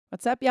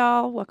What's up,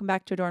 y'all? Welcome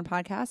back to Adorn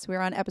Podcast. We're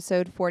on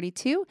episode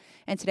 42,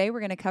 and today we're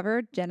going to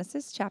cover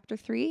Genesis chapter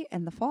 3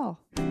 and the fall.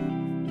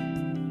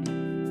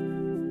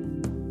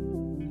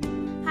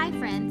 Hi,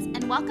 friends,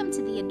 and welcome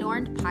to the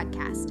Adorned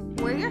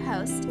Podcast. We're your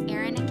hosts,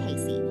 Erin and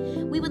Casey.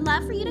 We would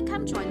love for you to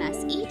come join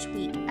us each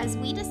week as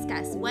we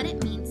discuss what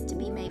it means to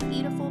be made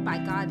beautiful by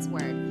God's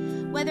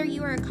Word. Whether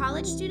you are a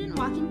college student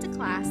walking to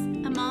class,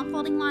 a mom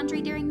folding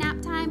laundry during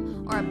nap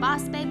time, or a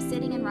boss babe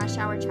sitting in rush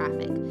hour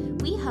traffic,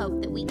 we hope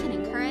that we can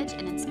encourage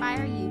and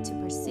inspire you to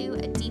pursue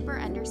a deeper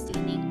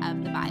understanding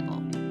of the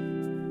Bible.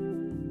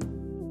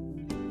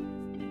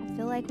 I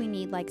feel like we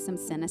need some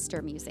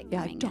sinister music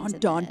going into this.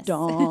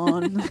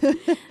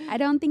 I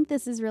don't think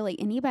this is really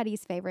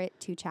anybody's favorite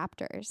two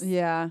chapters.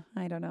 Yeah,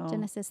 I don't know.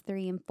 Genesis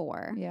 3 and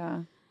 4.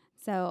 Yeah.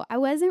 So I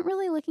wasn't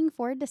really looking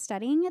forward to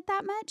studying it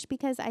that much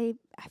because I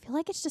feel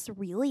like it's just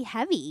really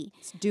heavy.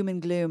 It's doom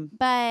and gloom.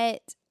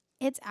 But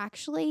it's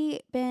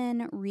actually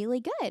been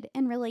really good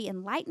and really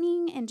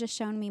enlightening and just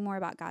shown me more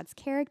about God's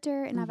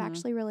character, and I've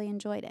actually really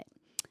enjoyed it.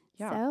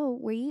 Yeah. So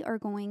we are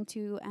going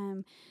to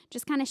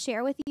just kind of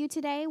share with you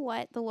today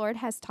what the Lord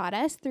has taught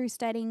us through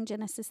studying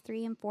Genesis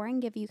 3 and 4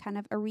 and give you kind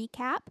of a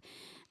recap.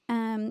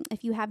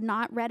 If you have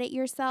not read it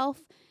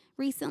yourself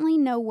recently,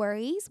 no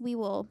worries. We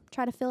will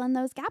try to fill in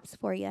those gaps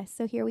for you.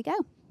 So here we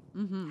go.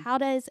 Mm-hmm. How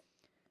does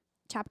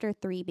chapter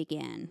 3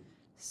 begin?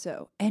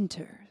 So,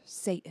 enter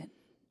Satan.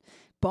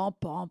 Bom,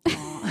 bom,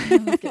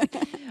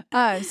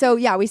 bom.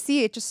 So we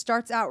see it just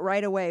starts out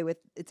right away with,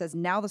 it says,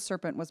 now the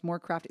serpent was more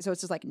crafty. So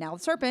it's just like, now the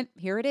serpent,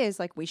 here it is.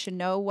 Like, we should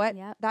know what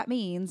that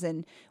means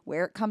and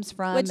where it comes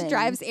from. Which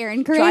drives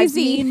Erin crazy. Drives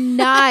me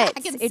nuts. I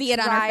can see it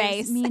on her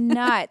face. Me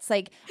nuts.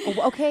 Like,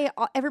 okay,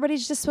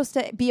 everybody's just supposed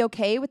to be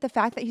okay with the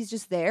fact that he's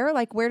just there.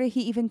 Like, where did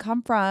he even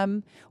come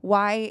from?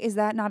 Why is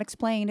that not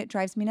explained? It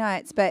drives me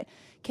nuts. But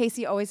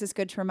Casey always is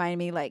good to remind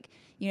me,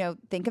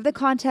 think of the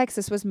context.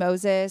 This was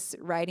Moses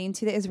writing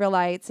to the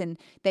Israelites, and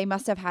they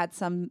must have had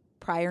some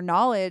prior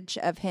knowledge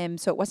of him.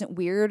 So it wasn't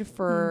weird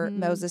for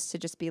Moses to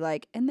just be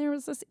like, and there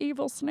was this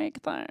evil snake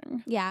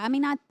thing. Yeah, I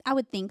mean, I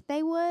would think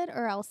they would,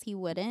 or else he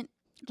wouldn't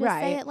just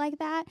say it like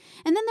that.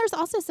 And then there's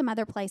also some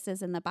other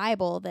places in the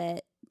Bible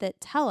that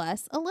tell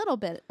us a little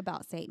bit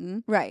about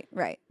Satan. Right.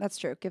 That's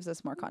true. It gives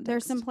us more context.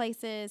 There's some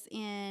places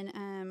in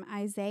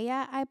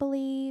Isaiah, I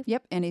believe.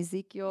 Yep, and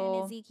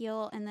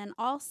Ezekiel. And then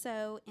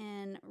also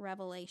in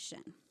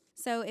Revelation.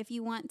 So if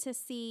you want to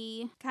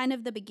see kind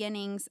of the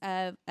beginnings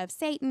of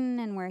Satan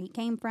and where he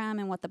came from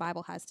and what the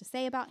Bible has to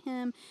say about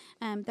him,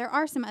 there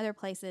are some other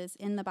places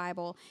in the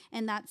Bible,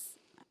 and that's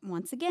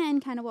once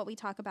again, kind of what we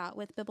talk about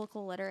with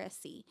biblical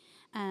literacy.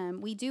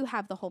 We do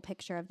have the whole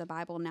picture of the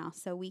Bible now,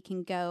 so we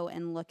can go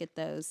and look at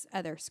those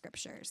other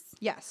scriptures.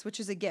 Yes, which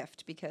is a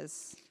gift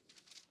because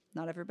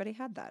not everybody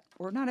had that,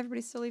 or not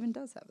everybody still even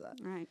does have that.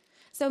 Right.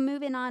 So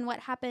moving on, what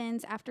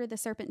happens after the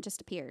serpent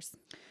just appears?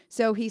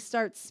 So he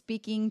starts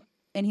speaking,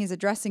 and he's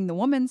addressing the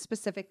woman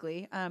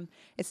specifically.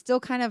 It's still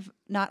kind of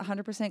not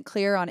 100%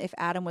 clear on if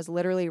Adam was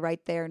literally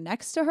right there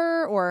next to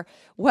her or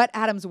what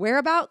Adam's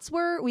whereabouts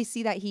were. We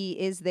see that he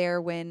is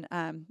there when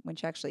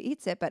she actually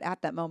eats it, but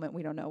at that moment,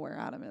 we don't know where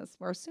Adam is.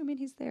 We're assuming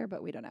he's there,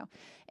 but we don't know.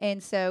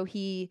 And so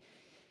he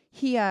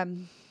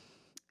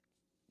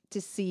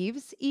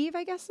deceives Eve,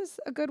 I guess is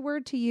a good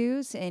word to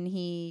use, and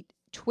he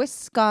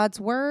twists God's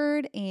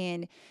word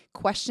and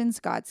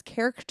questions God's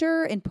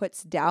character and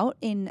puts doubt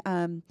in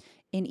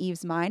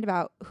Eve's mind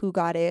about who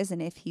God is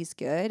and if he's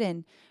good.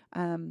 And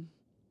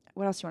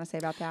what else do you want to say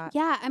about that?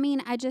 Yeah, I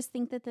mean, I just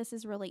think that this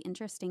is really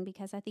interesting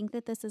because I think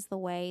that this is the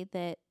way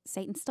that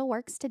Satan still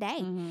works today.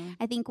 Mm-hmm.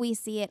 I think we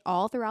see it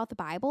all throughout the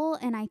Bible,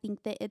 and I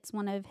think that it's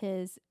one of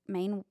his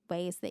main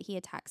ways that he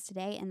attacks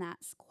today, and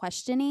that's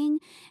questioning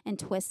and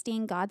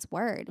twisting God's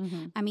word.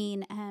 Mm-hmm. I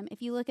mean,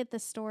 if you look at the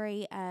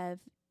story of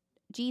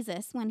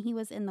Jesus, when he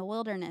was in the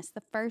wilderness,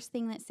 the first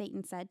thing that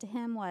Satan said to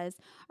him was,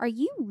 "Are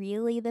you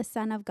really the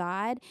Son of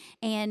God?"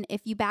 And if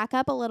you back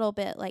up a little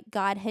bit,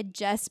 God had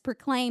just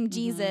proclaimed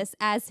Jesus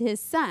as his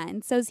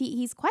son. So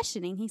he's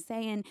questioning. He's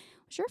saying,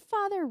 was your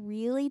father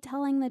really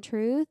telling the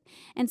truth?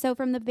 And so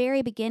from the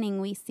very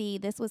beginning, we see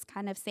this was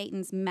kind of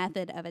Satan's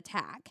method of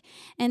attack.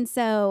 And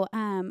so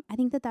I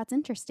think that that's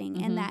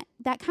interesting. And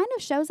that kind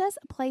of shows us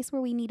a place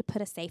where we need to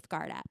put a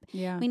safeguard up.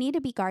 Yeah. We need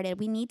to be guarded.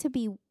 We need to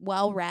be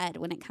well read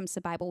when it comes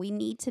to Bible. We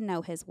need to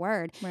know his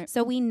word. Right.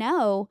 So we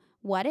know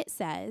what it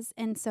says,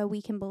 and so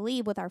we can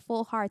believe with our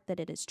full heart that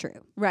it is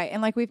true. Right.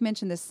 And we've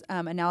mentioned this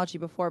analogy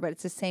before, but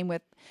it's the same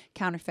with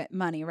counterfeit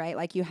money,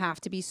 right? You have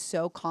to be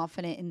so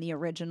confident in the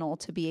original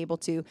to be able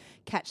to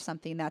catch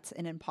something that's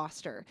an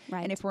imposter.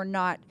 Right. And if we're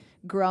not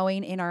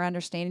growing in our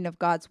understanding of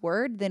God's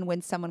word, then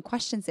when someone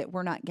questions it,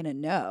 we're not going to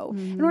know.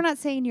 Mm-hmm. And we're not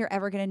saying you're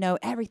ever going to know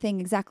everything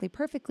exactly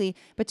perfectly,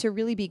 but to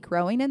really be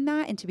growing in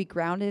that and to be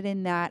grounded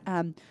in that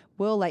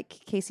will, like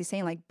Casey's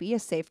saying, be a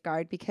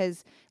safeguard,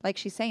 because like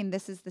she's saying,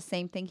 this is the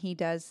same thing he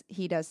does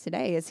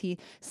today, is he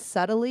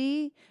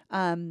subtly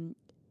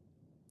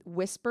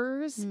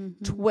whispers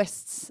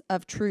twists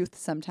of truth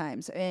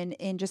sometimes and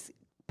just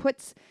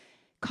puts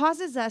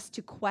causes us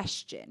to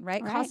question,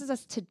 right? Right. Causes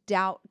us to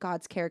doubt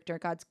God's character,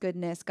 God's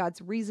goodness,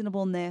 God's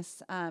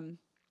reasonableness, and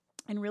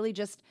really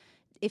just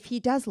if he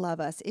does love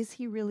us, is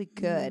he really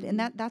good? And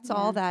that's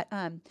all that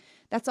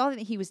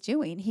he was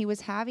doing. He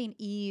was having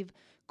Eve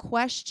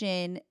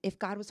question if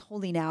God was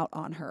holding out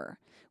on her.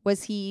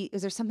 Was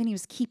there something he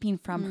was keeping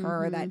from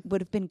her that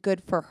would have been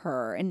good for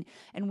her? And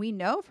we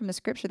know from the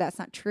scripture that's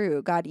not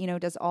true. God,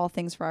 does all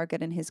things for our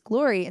good in his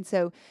glory. And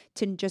so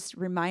to just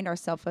remind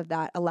ourselves of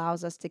that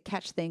allows us to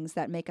catch things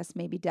that make us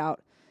maybe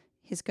doubt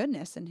his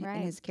goodness and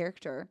his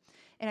character.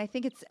 And I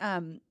think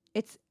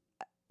it's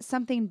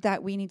something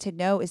that we need to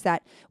know is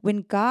that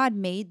when God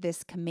made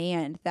this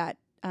command that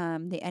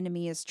the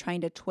enemy is trying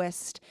to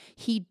twist,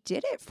 he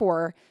did it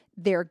for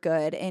their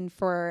good and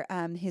for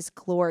his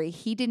glory.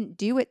 He didn't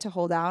do it to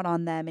hold out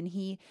on them, and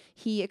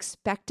he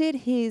expected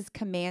his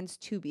commands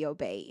to be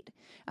obeyed.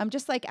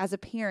 Just like as a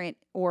parent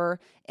or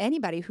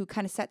anybody who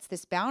kind of sets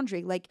this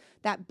boundary, like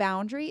that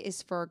boundary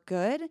is for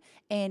good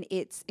and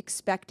it's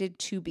expected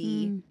to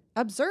be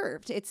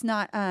observed. It's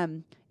not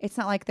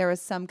like there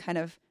was some kind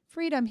of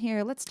freedom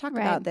here. Let's talk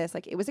about this.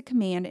 Like it was a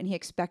command and he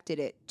expected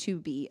it to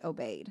be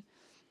obeyed.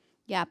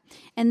 Yeah.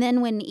 And then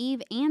when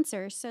Eve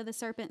answers, so the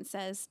serpent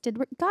says, did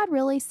God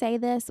really say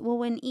this? Well,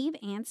 when Eve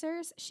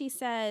answers, she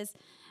says,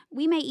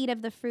 we may eat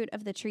of the fruit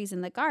of the trees in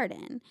the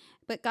garden,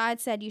 but God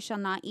said, you shall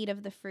not eat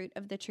of the fruit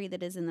of the tree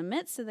that is in the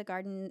midst of the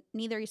garden,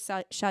 neither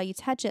shall you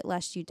touch it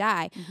lest you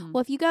die. Mm-hmm.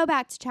 Well, if you go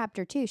back to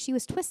chapter 2, she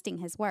was twisting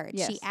his words.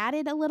 Yes. She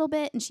added a little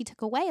bit and she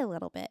took away a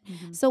little bit.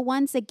 Mm-hmm. So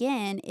once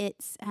again,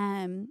 it's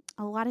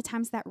a lot of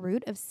times that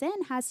root of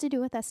sin has to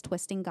do with us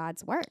twisting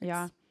God's words.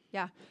 Yeah.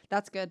 Yeah,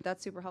 that's good.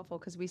 That's super helpful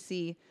because we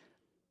see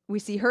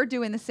her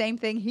doing the same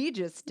thing he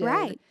just did.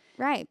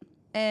 Right.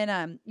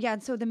 And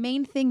and so the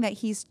main thing that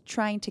he's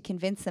trying to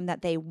convince them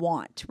that they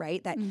want,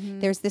 right? That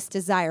there's this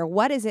desire.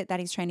 What is it that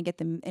he's trying to get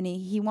them? And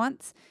he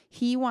wants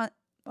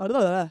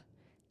the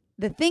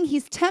thing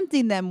he's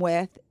tempting them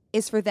with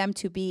is for them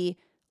to be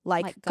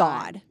like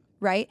God,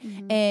 right?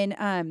 Mm-hmm.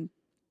 And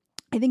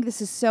I think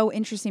this is so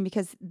interesting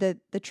because the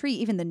tree,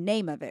 even the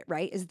name of it,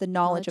 right, is the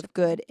knowledge of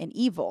good and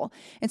evil.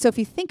 And so if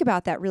you think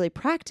about that really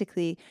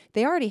practically,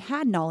 they already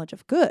had knowledge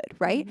of good,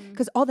 right?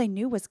 Because all they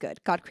knew was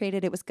good. God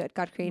created it was good.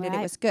 God created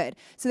it was good.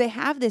 So they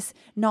have this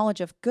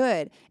knowledge of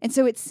good. And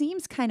so it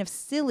seems kind of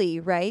silly,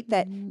 right,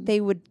 that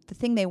the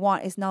thing they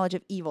want is knowledge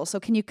of evil.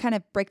 So can you kind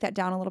of break that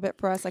down a little bit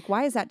for us? Like,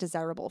 why is that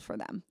desirable for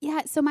them?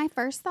 Yeah. So my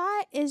first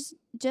thought is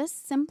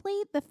just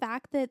simply the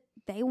fact that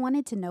they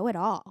wanted to know it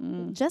all,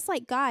 just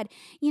like God.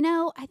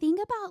 I think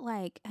about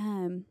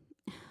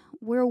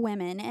we're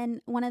women,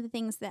 and one of the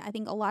things that I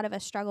think a lot of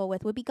us struggle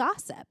with would be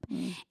gossip.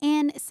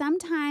 And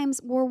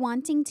sometimes we're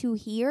wanting to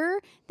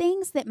hear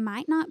things that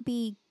might not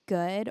be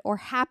good or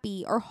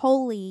happy or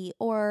holy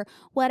or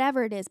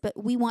whatever it is, but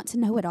we want to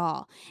know it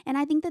all. And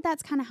I think that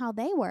that's kind of how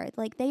they were.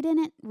 Like they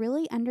didn't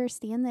really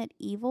understand that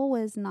evil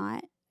was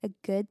not a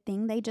good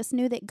thing. They just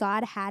knew that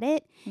God had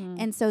it,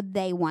 and so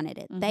they wanted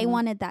it. They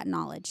wanted that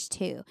knowledge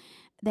too.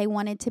 They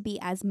wanted to be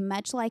as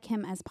much like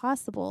him as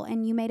possible.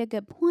 And you made a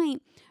good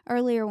point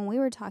earlier when we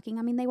were talking.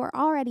 I mean, they were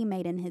already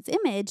made in his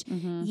image,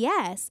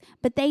 yes,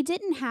 but they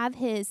didn't have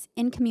his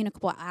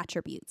incommunicable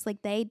attributes.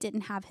 Like they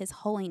didn't have his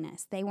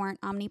holiness. They weren't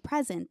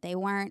omnipresent. They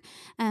weren't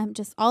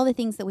just all the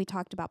things that we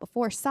talked about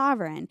before,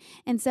 sovereign.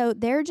 And so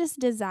they're just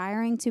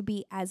desiring to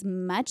be as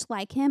much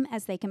like him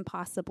as they can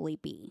possibly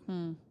be.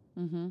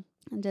 And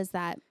does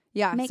that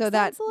make so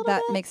sense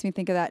that makes me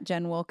think of that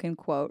Jen Wilkin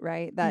quote,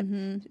 right? That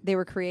they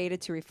were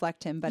created to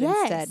reflect him, but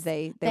instead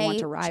they want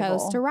to rival.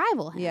 Chose to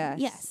rival him.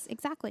 Yes,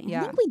 exactly.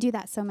 I think we do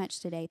that so much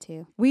today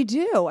too. We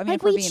do. I mean,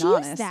 if we're being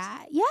honest.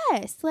 That.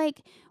 Yes.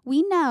 Like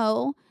we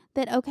know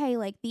that, okay,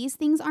 like these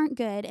things aren't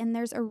good and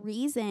there's a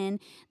reason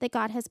that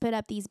God has put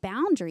up these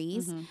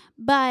boundaries,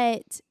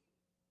 but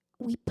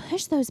we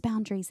push those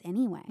boundaries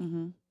anyway.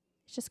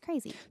 It's just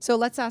crazy. So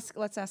let's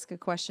ask a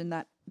question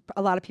that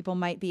a lot of people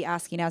might be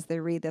asking as they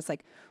read this,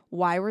 like,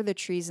 why were the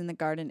trees in the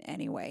garden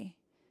anyway?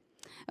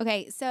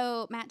 Okay,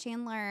 so Matt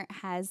Chandler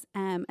has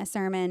a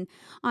sermon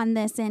on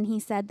this, and he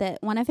said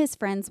that one of his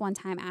friends one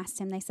time asked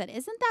him, they said,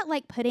 isn't that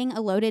like putting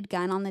a loaded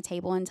gun on the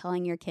table and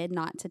telling your kid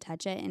not to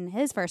touch it? And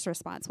his first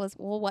response was,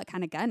 well, what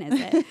kind of gun is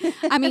it?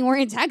 I mean, we're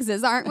in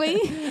Texas, aren't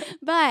we?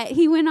 But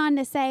he went on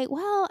to say,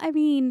 well, I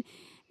mean,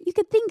 you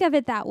could think of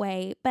it that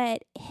way,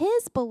 but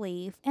his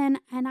belief, and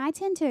I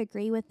tend to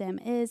agree with him,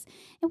 is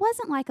it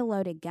wasn't like a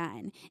loaded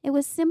gun. It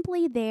was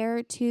simply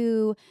there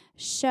to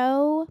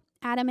show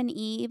Adam and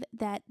Eve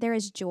that there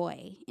is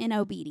joy in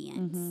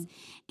obedience.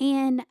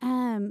 And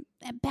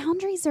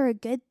boundaries are a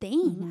good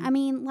thing. I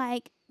mean,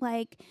 like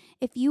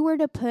if you were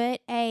to put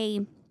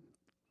a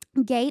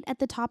gate at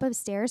the top of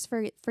stairs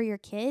for your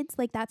kids,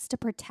 like that's to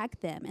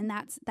protect them, and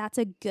that's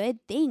a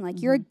good thing.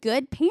 Like you're a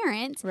good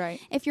parent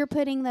Right. if you're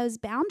putting those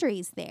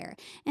boundaries there.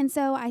 And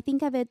so I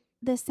think of it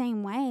the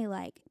same way,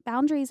 like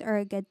boundaries are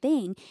a good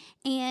thing.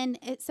 And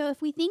so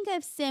if we think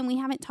of sin, we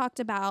haven't talked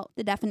about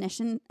the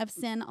definition of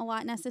sin a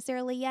lot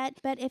necessarily yet,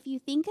 but if you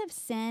think of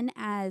sin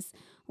as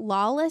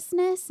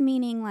lawlessness,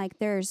 meaning like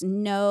there's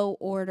no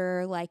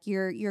order, like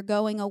you're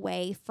going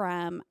away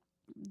from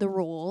the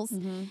rules,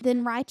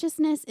 then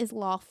righteousness is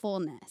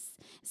lawfulness.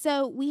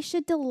 So we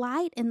should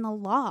delight in the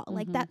law.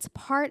 Like that's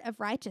part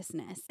of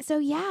righteousness. So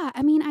yeah,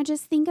 I mean, I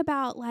just think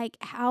about like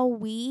how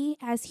we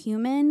as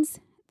humans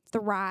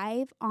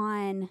thrive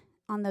on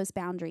those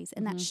boundaries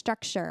and that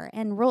structure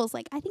and rules.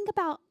 Like I think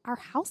about our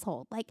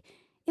household. Like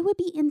it would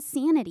be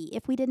insanity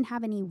if we didn't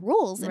have any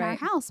rules in our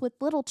house with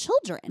little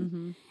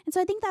children. And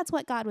so I think that's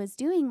what God was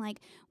doing.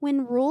 Like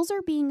when rules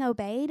are being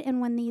obeyed and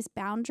when these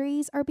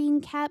boundaries are being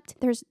kept,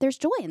 there's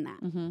joy in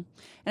that. And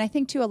I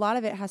think too, a lot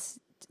of it has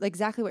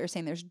exactly what you're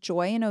saying. There's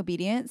joy in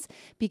obedience,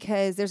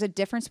 because there's a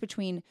difference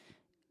between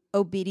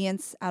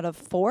obedience out of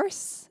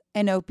force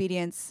and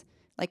obedience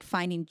like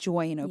finding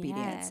joy in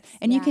obedience.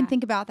 And you can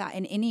think about that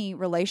in any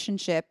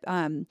relationship,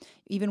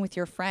 even with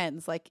your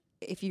friends. Like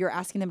if you're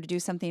asking them to do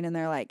something and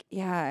they're like,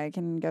 yeah, I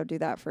can go do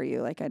that for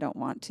you. Like, I don't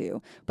want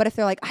to. But if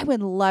they're like, I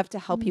would love to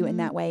help you in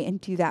that way and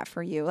do that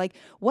for you. Like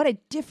what a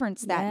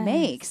difference that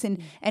makes,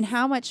 and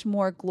how much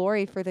more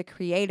glory for the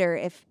creator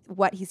if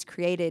what he's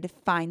created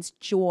finds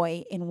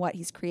joy in what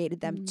he's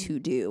created them to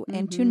do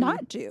and to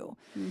not do.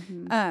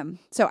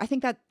 So I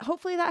think that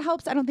hopefully that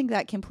helps. I don't think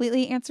that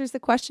completely answers the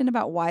question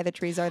about why the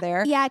trees are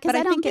there. Yeah, because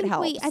I don't think it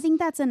helps. I think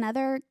that's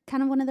another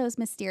kind of one of those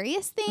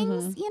mysterious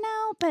things, you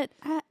know, but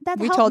that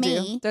we helped told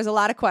me. you there's a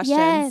lot of questions.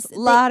 Yes, a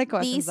lot of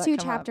questions. These two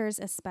chapters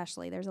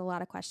especially, there's a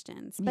lot of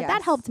questions. But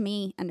that helped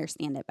me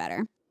understand it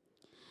better.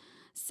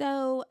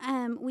 So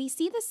we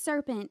see the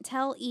serpent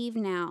tell Eve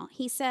now.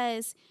 He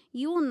says,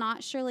 you will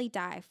not surely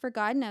die, for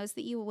God knows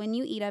that when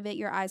you eat of it,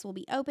 your eyes will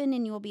be opened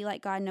and you will be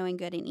like God, knowing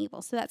good and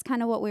evil. So that's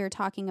kind of what we were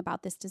talking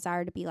about, this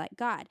desire to be like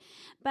God.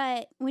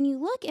 But when you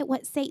look at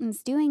what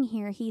Satan's doing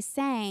here, he's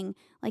saying,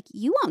 like,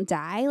 you won't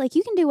die. Like,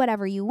 you can do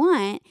whatever you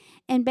want.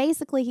 And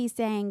basically he's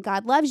saying,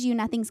 God loves you.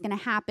 Nothing's going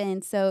to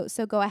happen. So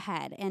go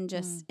ahead and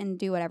just and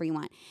do whatever you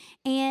want.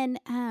 And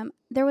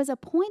there was a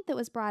point that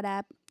was brought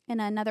up in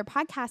another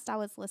podcast I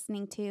was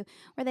listening to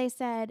where they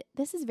said,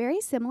 this is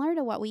very similar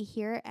to what we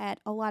hear at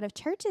a lot of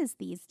churches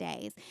these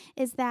days,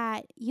 is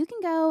that you can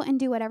go and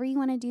do whatever you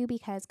want to do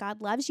because God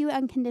loves you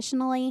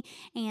unconditionally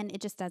and it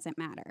just doesn't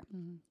matter.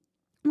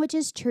 Which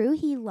is true.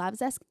 He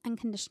loves us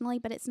unconditionally,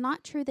 but it's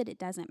not true that it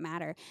doesn't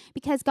matter,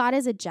 because God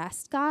is a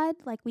just God.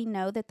 Like we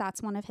know that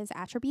that's one of his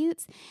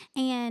attributes.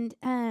 And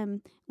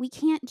we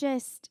can't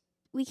just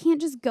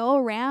go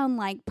around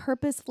like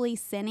purposefully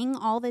sinning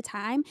all the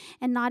time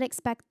and not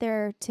expect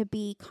there to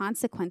be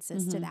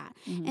consequences to that.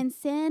 And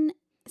sin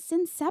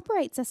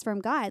separates us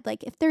from God.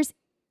 Like if there's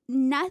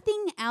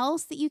nothing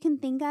else that you can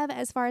think of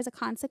as far as a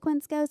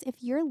consequence goes, if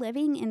you're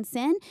living in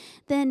sin,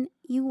 then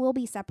you will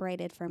be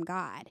separated from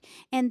God.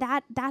 And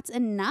that's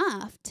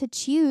enough to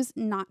choose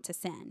not to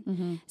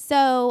sin.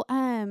 So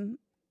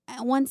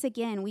once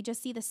again, we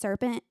just see the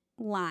serpent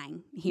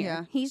lying here.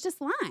 Yeah. He's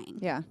just lying.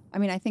 Yeah. I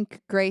mean, I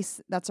think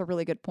grace, that's a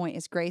really good point,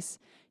 is grace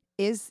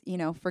is,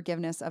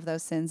 forgiveness of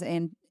those sins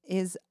and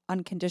is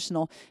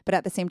unconditional. But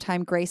at the same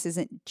time, grace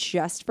isn't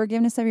just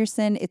forgiveness of your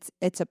sin.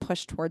 It's a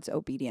push towards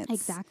obedience.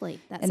 Exactly.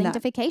 That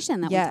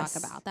sanctification that we talk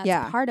about.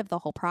 That's part of the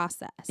whole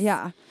process.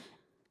 Yeah.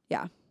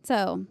 Yeah.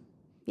 So,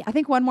 yeah. I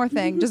think one more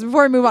thing, just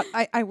before we move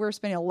on, we're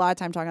spending a lot of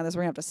time talking on this.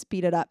 We're going to have to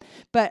speed it up.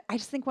 But I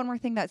just think one more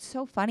thing that's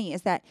so funny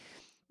is that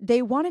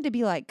they wanted to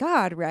be like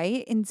God,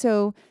 right? And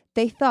so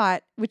they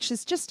thought, which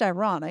is just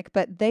ironic,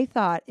 but they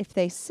thought if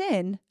they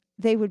sin,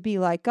 they would be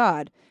like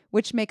God,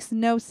 which makes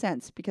no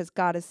sense because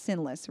God is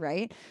sinless,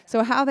 right?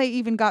 So how they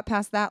even got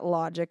past that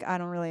logic, I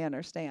don't really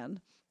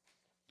understand.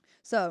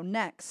 So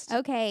next.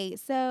 Okay,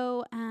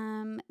 so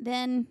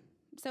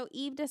so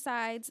Eve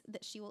decides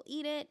that she will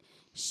eat it.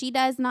 She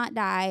does not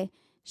die.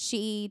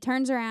 She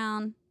turns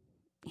around,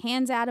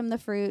 hands Adam the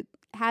fruit,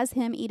 has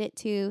him eat it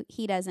too.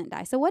 He doesn't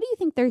die. So what do you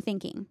think they're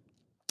thinking?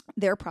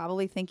 They're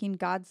probably thinking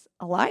God's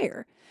a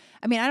liar.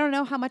 I mean, I don't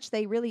know how much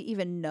they really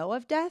even know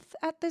of death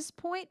at this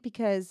point,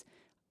 because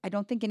I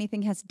don't think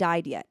anything has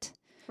died yet.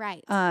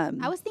 Right.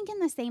 I was thinking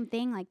the same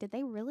thing. Like, did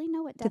they really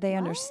know what death was? Did they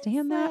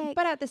understand that?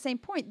 But at the same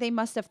point, they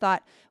must have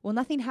thought, well,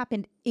 nothing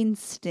happened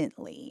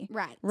instantly.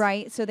 Right.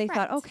 Right. So they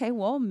thought, okay,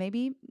 well,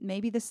 maybe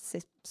this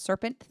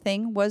serpent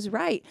thing was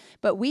right.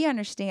 But we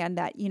understand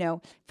that,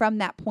 from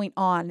that point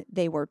on,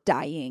 they were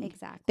dying.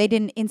 Exactly. They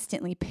didn't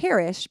instantly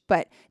perish,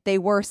 but they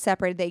were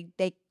separated.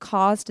 They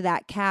caused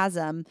that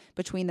chasm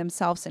between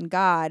themselves and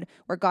God,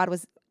 where God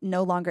was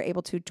no longer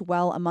able to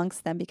dwell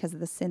amongst them because of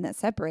the sin that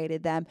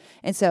separated them.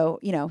 And so,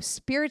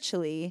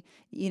 spiritually,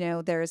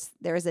 there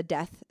is a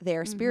death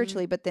there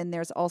spiritually, but then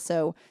there's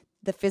also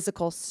the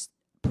physical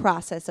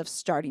process of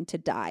starting to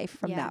die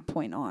from that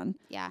point on.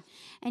 Yeah.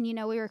 And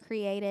we were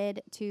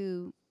created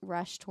to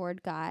rush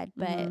toward God.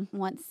 But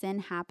once sin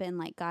happened,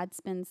 like God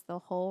spends the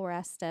whole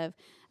rest of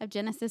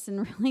Genesis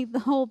and really the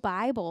whole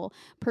Bible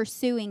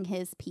pursuing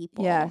his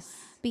people. Yes.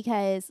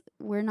 Because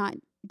we're not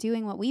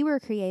doing what we were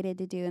created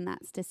to do, and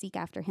that's to seek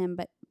after him.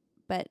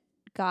 But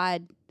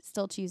God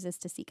still chooses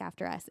to seek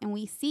after us. And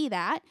we see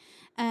that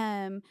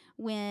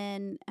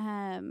when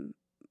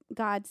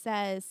God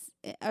says,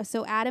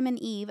 so Adam and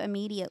Eve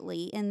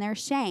immediately in their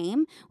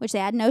shame, which they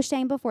had no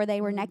shame before,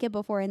 they were naked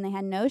before, and they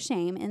had no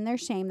shame. In their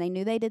shame, they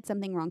knew they did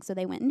something wrong, so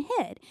they went and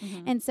hid.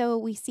 And so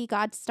we see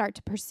God start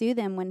to pursue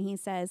them when he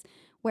says,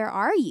 where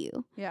are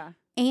you? Yeah.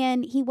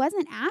 And he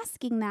wasn't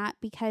asking that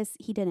because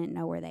he didn't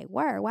know where they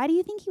were. Why do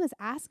you think he was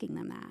asking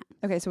them that?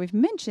 Okay, so we've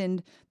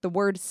mentioned the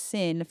word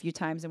sin a few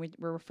times, and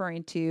we're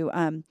referring to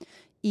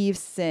Eve's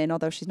sin,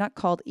 although she's not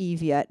called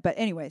Eve yet. But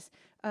anyways,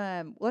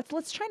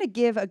 let's try to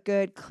give a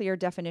good, clear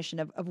definition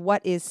of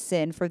what is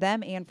sin for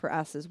them and for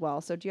us as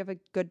well. So do you have a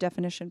good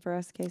definition for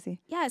us, Casey?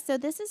 Yeah, so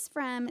this is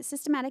from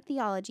Systematic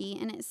Theology,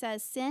 and it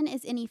says, sin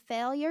is any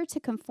failure to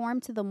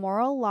conform to the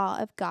moral law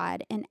of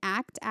God in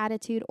act,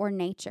 attitude, or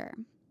nature.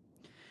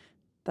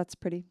 That's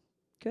pretty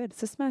good.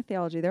 Systematic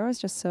theology, they're always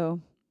just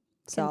so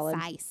solid.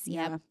 Concise.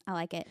 Yep. I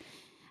like it.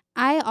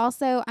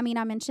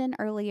 I mentioned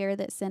earlier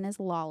that sin is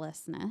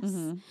lawlessness.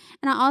 And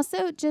I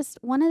also just,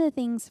 one of the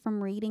things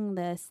from reading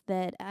this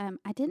that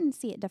I didn't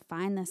see it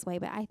defined this way,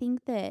 but I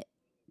think that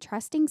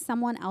trusting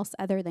someone else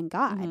other than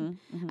God.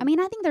 I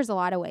mean, I think there's a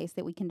lot of ways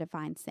that we can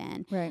define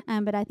sin. Right.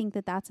 But I think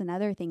that that's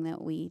another thing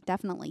that we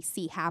definitely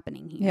see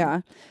happening here.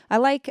 Yeah. I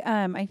like,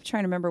 I'm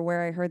trying to remember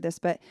where I heard this,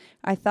 but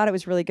I thought it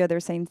was really good.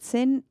 They're saying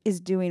sin is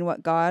doing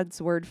what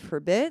God's word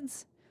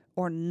forbids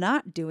or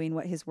not doing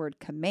what his word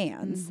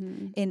commands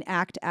in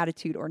act,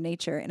 attitude, or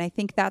nature. And I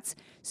think that's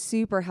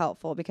super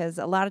helpful because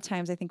a lot of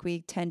times I think we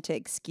tend to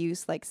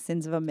excuse like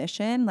sins of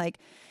omission,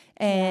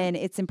 and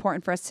it's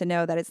important for us to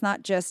know that it's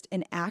not just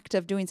an act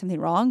of doing something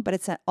wrong, but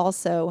it's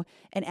also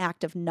an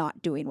act of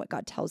not doing what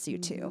God tells you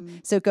to.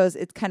 So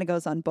it kind of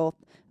goes on both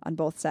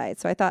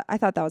sides. So I thought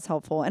that was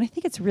helpful. And I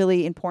think it's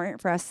really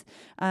important for us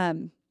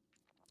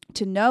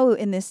to know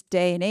in this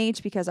day and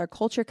age, because our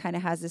culture kind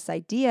of has this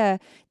idea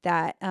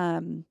that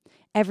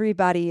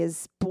everybody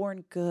is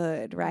born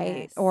good,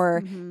 right? Yes.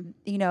 Or,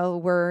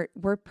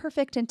 we're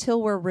perfect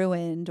until we're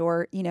ruined,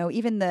 or,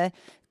 even the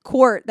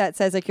court that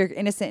says like you're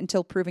innocent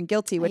until proven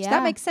guilty, which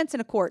that makes sense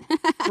in a court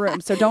room.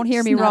 So don't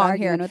hear me wrong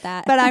here. With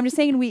that. But I'm just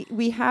saying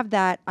we have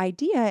that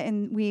idea,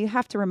 and we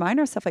have to remind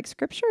ourselves, like,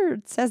 Scripture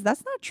says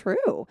that's not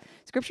true.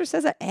 Scripture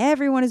says that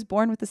everyone is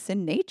born with a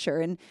sin nature.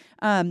 And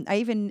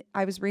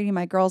I was reading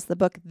my girls the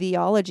book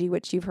Theology,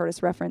 which you've heard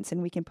us reference,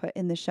 and we can put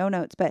in the show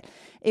notes. But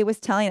it was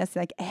telling us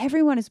like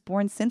everyone is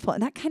born sinful,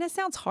 and that kind of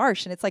sounds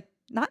harsh. And it's like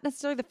not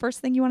necessarily the first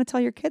thing you want to tell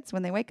your kids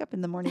when they wake up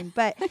in the morning.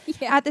 But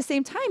at the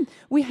same time,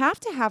 we have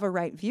to have a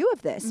right view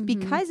of this,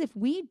 because if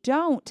we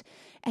don't,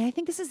 and I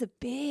think this is a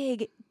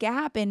big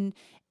gap in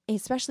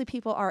especially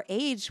people our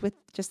age with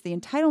just the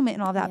entitlement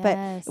and all that.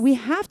 Yes. But we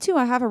have to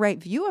have a right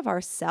view of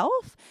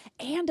ourselves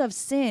and of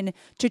sin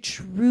to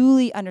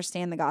truly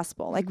understand the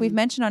gospel. Like we've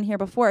mentioned on here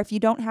before, if you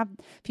don't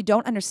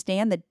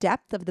understand the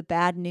depth of the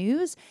bad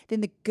news,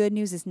 then the good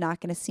news is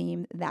not going to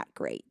seem that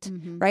great,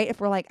 right?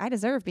 If we're like, I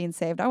deserve being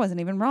saved. I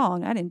wasn't even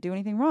wrong. I didn't do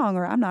anything wrong,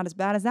 or I'm not as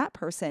bad as that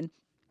person.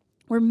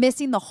 We're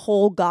missing the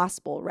whole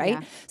gospel, right?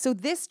 Yeah. So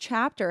this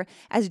chapter,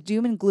 as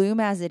doom and gloom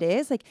as it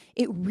is, like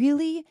it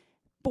really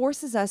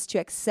forces us to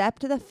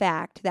accept the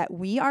fact that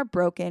we are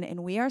broken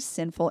and we are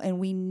sinful and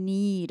we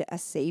need a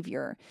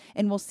savior.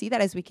 And we'll see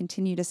that as we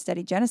continue to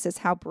study Genesis,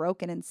 how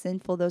broken and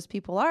sinful those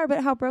people are,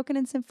 but how broken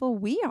and sinful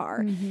we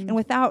are. And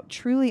without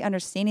truly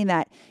understanding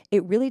that,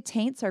 it really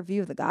taints our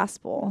view of the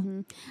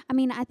gospel. I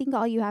mean, I think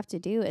all you have to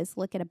do is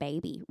look at a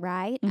baby,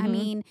 right? I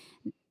mean,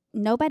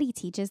 nobody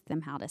teaches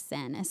them how to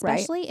sin,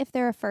 especially if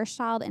they're a first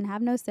child and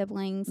have no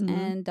siblings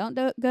and don't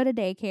go to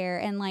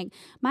daycare. And like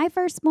my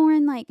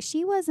firstborn, like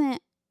she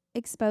wasn't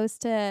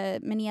exposed to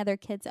many other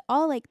kids at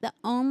all. Like the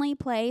only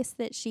place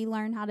that she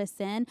learned how to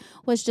sin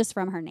was just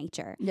from her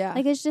nature. Yeah.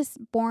 Like it's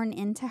just born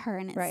into her.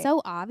 And it's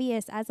so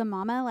obvious as a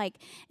mama, like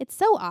it's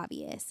so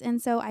obvious.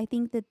 And so I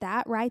think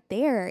that right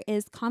there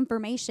is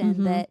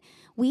confirmation that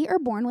we are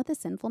born with a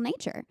sinful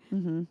nature.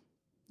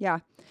 Yeah.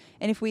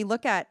 And if we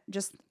look at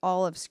just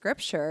all of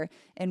Scripture,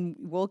 and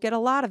we'll get a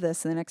lot of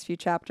this in the next few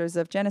chapters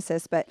of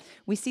Genesis, but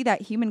we see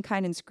that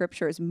humankind in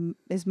Scripture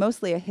is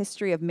mostly a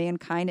history of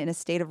mankind in a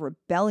state of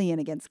rebellion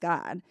against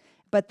God,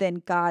 but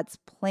then God's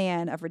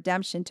plan of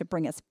redemption to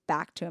bring us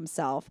back to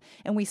himself.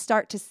 And we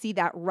start to see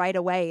that right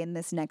away in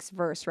this next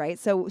verse, right?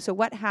 So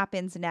what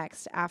happens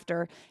next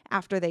after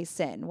they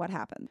sin? What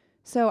happens?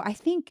 So I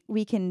think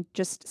we can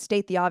just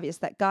state the obvious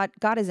that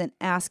God isn't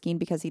asking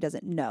because he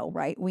doesn't know,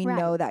 right? We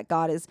know that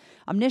God is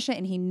omniscient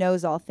and he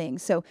knows all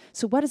things. So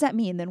what does that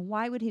mean? Then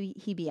why would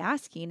he be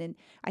asking? And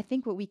I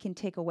think what we can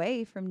take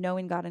away from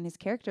knowing God and his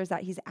character is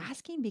that he's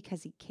asking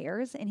because he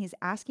cares, and he's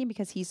asking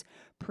because he's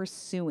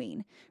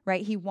pursuing,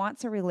 right? He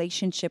wants a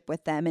relationship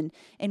with them.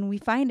 And we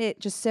find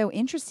it just so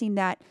interesting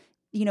that,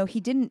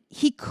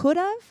 he could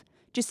have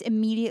just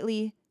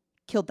immediately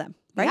killed them,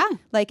 right? Yeah.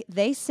 Like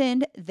they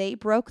sinned, they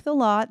broke the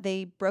law,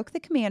 they broke the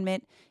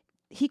commandment.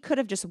 He could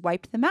have just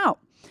wiped them out.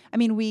 I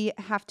mean, we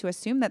have to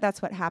assume that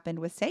that's what happened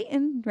with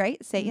Satan,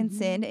 right? Satan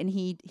sinned and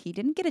he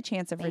didn't get a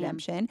chance of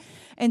redemption.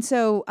 And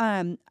so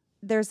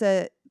there's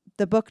the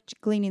book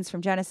Gleanings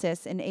from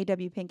Genesis, and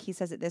A.W. Pink, he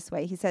says it this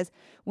way. He says,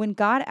 when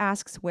God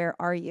asks, where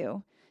are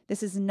you?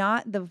 This is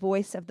not the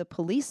voice of the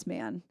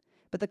policeman,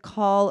 but the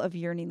call of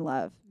yearning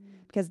love.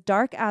 Because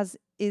dark as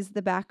is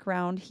the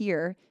background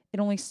here, it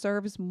only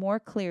serves more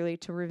clearly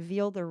to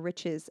reveal the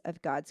riches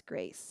of God's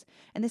grace.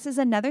 And this is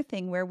another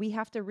thing where we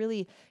have to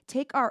really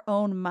take our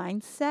own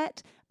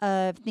mindset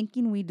of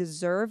thinking we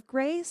deserve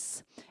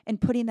grace and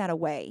putting that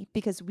away,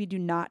 because we do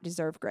not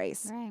deserve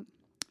grace. Right.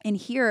 And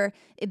here,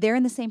 they're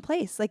in the same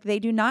place. Like they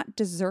do not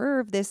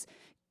deserve this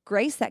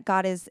grace that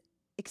God is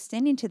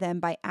extending to them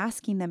by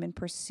asking them and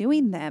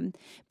pursuing them.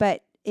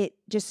 But it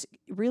just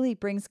really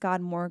brings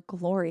God more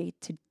glory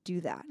to do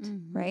that,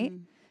 right?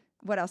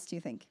 What else do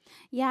you think?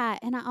 Yeah,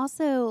 and I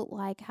also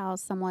like how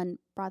someone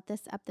brought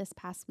this up this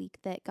past week,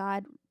 that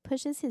God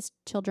pushes his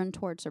children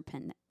towards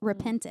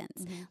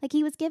repentance. Like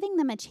he was giving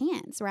them a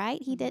chance,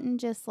 right? He didn't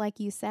just,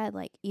 like you said,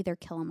 like either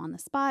kill them on the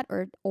spot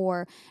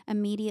or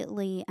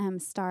immediately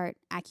start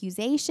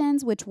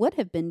accusations, which would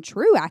have been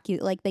true,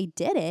 like they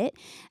did it.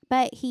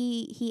 But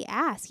he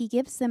asked, he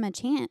gives them a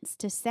chance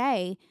to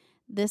say,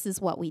 this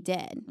is what we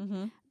did.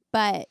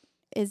 But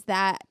is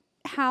that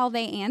how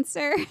they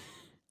answer?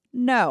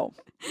 No.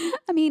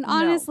 I mean,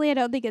 honestly, I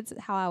don't think it's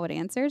how I would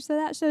answer. So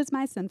that shows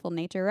my sinful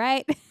nature,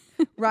 right?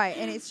 Right.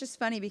 And it's just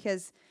funny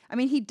because, I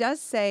mean, he does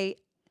say,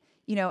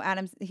 you know,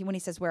 when he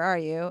says, where are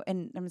you?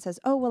 And Adam says,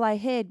 oh, well, I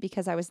hid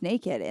because I was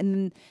naked.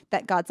 And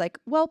that God's like,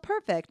 well,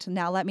 perfect.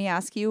 Now let me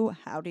ask you,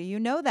 how do you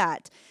know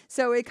that?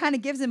 So it kind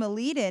of gives him a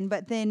lead in.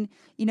 But then,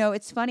 you know,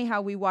 it's funny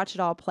how we watch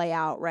it all play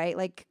out, right?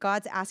 Like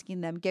God's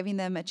asking them, giving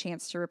them a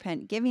chance to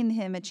repent, giving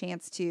him a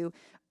chance to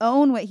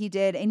own what he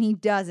did. And he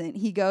doesn't.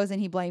 He goes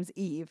and he blames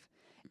Eve.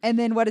 And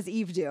then what does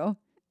Eve do?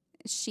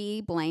 She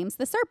blames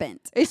the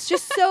serpent. It's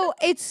just so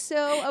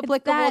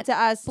applicable to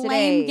us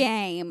blame today.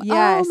 Game.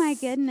 Yes. Oh my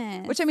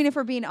goodness. Which, I mean, if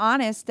we're being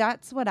honest,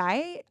 that's what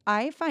I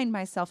find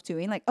myself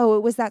doing. Like, oh,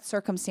 it was that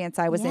circumstance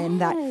I was in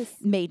that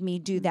made me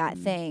do that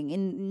thing.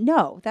 And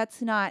no,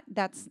 that's not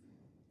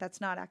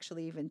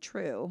actually even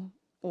true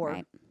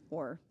or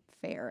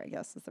fair, I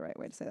guess is the right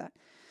way to say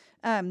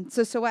that.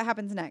 So what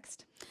happens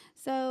next?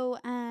 So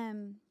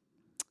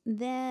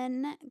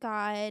then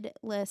God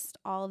lists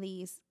all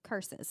these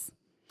curses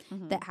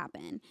that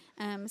happen.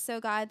 So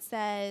God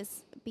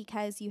says,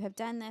 because you have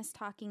done this,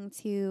 talking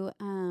to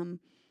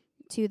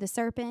the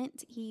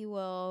serpent, he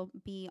will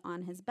be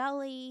on his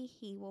belly.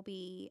 He will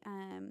be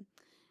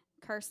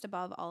cursed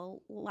above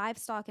all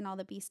livestock and all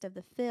the beasts of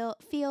the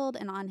field,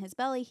 and on his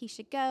belly he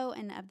should go,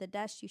 and of the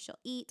dust you shall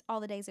eat all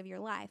the days of your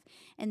life.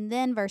 And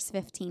then verse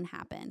 15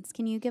 happens.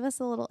 Can you give us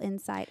a little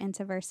insight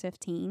into verse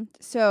 15?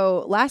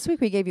 So last week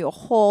we gave you a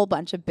whole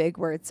bunch of big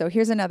words. So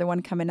here's another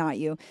one coming at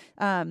you.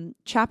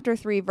 Chapter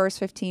 3, verse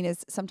 15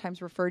 is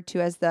sometimes referred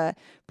to as the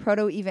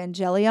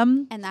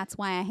proto-evangelium. And that's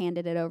why I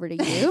handed it over to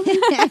you.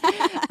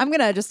 I'm going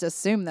to just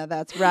assume that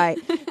that's right.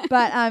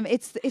 But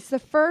it's the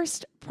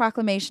first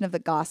proclamation of the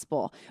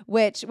gospel,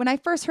 which when I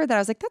first heard that, I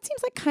was like, that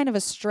seems like kind of a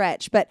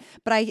stretch, but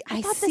I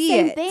thought see the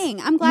same it.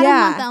 thing. I'm glad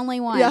I'm not the only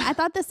one. Yeah. I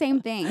thought the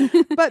same thing.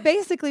 But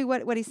basically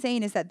what he's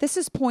saying is that this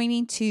is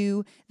pointing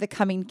to the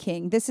coming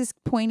king. This is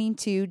pointing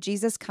to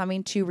Jesus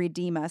coming to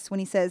redeem us. When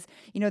he says,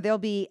 you know, there'll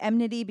be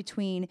enmity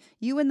between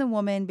you and the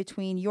woman,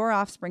 between your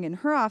offspring and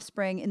her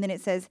offspring. And then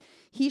it says,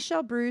 he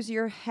shall bruise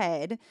your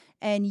head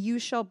and you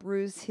shall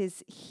bruise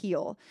his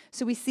heel.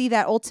 So we see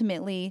that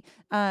ultimately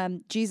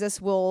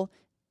Jesus will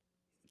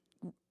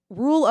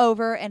rule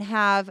over and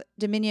have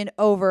dominion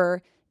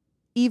over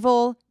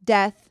evil,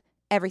 death,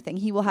 everything.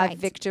 He will have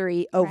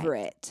victory over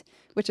it,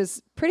 which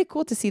is pretty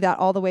cool to see that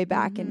all the way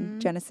back in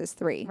Genesis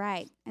 3.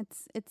 Right.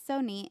 It's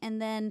so neat.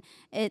 And then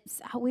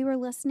we were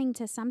listening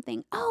to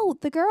something. Oh,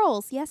 The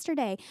Girls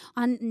yesterday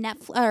on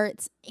Netflix, or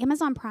it's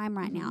Amazon Prime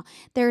right now.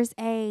 There's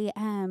a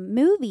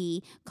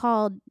movie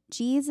called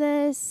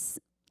Jesus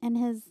and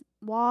His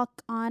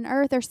Walk on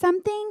Earth or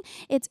something.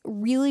 It's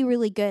really,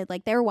 really good.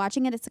 Like they were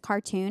watching it. It's a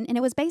cartoon, and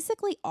it was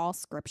basically all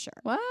scripture.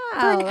 Wow.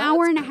 For an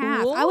hour and a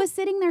half. I was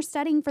sitting there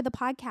studying for the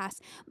podcast,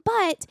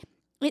 but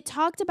it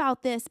talked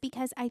about this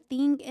because I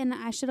think, and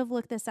I should have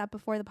looked this up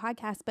before the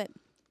podcast, but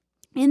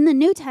in the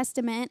New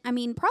Testament, I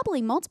mean,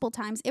 probably multiple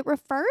times, it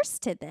refers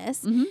to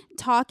this,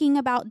 talking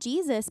about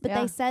Jesus, but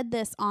they said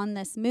this on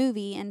this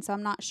movie, and so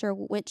I'm not sure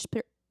which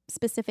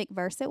specific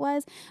verse it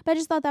was, but I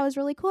just thought that was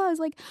really cool. I was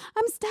like,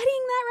 I'm studying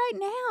that right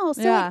now.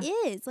 So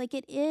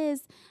it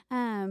is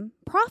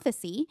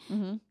prophecy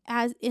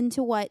as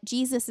into what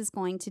Jesus is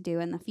going to do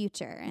in the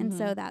future. And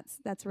so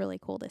that's really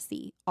cool to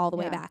see all the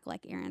way back,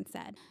 like Aaron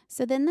said.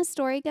 So then the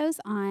story goes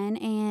on,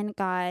 and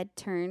God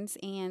turns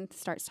and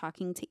starts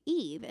talking to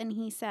Eve, and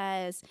he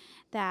says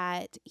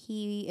that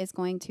he is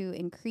going to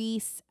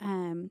increase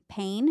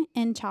pain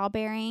in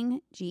childbearing.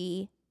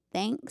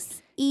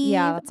 Thanks, Eve,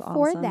 that's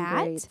for awesome.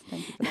 that. Great.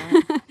 Thank you for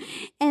that.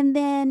 And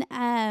then,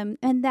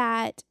 and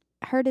that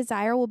her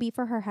desire will be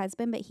for her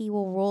husband, but he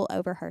will rule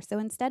over her. So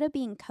instead of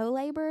being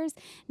co-laborers,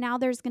 now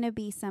there's going to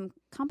be some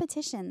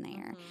competition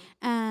there.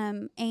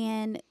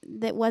 And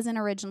that wasn't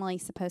originally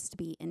supposed to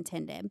be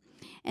intended.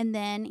 And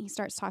then he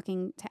starts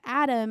talking to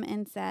Adam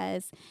and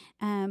says,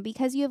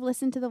 because you have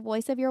listened to the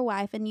voice of your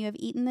wife and you have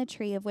eaten the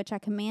tree of which I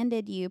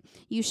commanded you,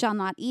 you shall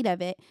not eat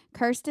of it.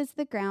 Cursed is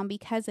the ground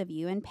because of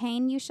you. In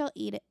pain you shall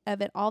eat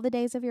of it all the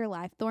days of your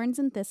life. Thorns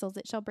and thistles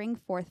it shall bring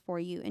forth for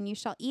you. And you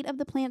shall eat of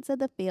the plants of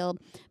the field.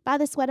 By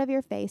the sweat of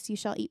your face you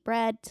shall eat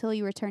bread till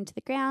you return to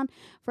the ground.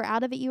 For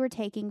out of it you were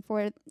taken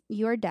for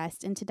your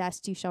dust, and to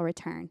dust you shall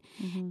return.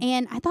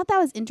 And I thought that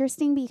was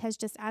interesting because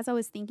just as I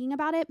was thinking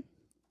about it,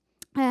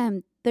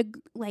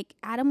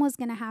 Adam was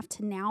going to have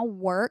to now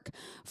work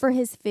for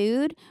his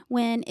food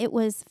when it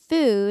was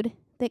food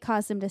that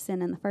caused him to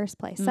sin in the first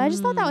place. So I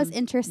just thought that was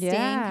interesting,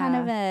 kind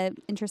of a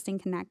interesting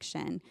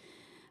connection.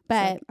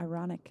 But like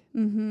ironic.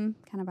 Kind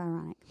of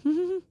ironic.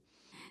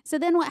 So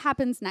then what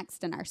happens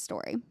next in our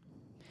story?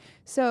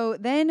 So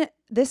then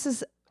this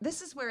is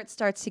where it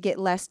starts to get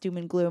less doom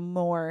and gloom,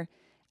 more,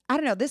 I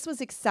don't know, this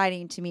was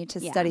exciting to me to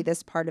study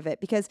this part of it,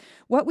 because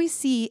what we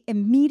see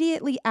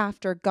immediately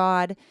after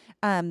God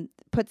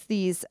puts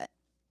these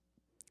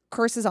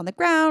curses on the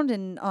ground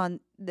and on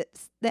the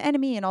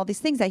enemy and all these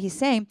things that he's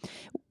saying,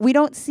 we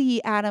don't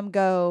see Adam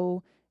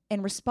go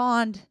and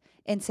respond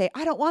and say,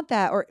 I don't want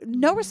that, or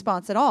no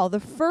response at all. The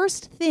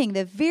first thing,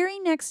 the very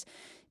next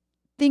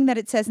thing that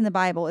it says in the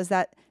Bible is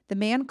that the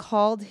man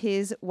called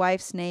his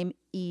wife's name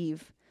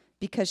Eve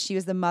because she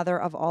was the mother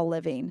of all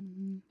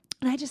living.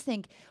 And I just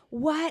think,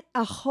 what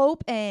a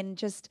hope and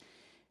just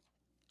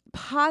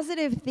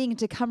positive thing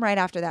to come right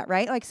after that,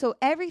 right? Like, so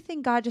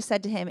everything God just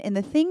said to him, and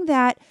the thing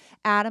that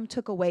Adam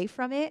took away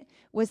from it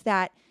was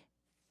that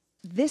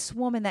this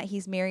woman that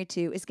he's married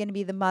to is going to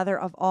be the mother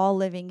of all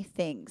living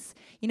things.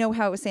 You know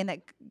how it was saying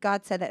that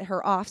God said that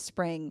her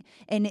offspring,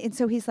 and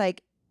so he's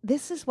like,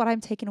 this is what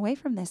I'm taking away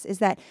from this, is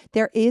that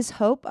there is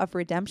hope of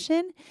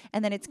redemption,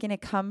 and that it's going to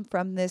come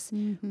from this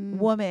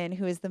woman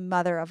who is the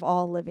mother of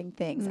all living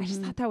things. I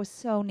just thought that was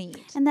so neat.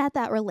 And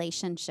that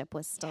relationship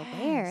was still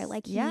there.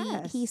 Like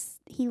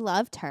he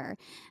loved her.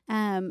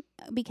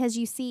 Because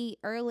you see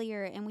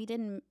earlier, and we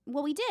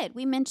did.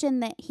 We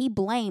mentioned that he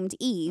blamed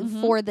Eve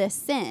for this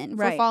sin,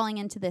 for falling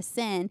into this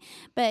sin.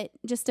 But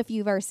just a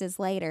few verses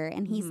later,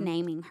 and he's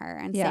naming her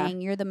and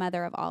saying, you're the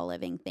mother of all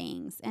living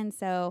things. And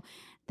so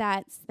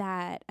that's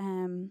that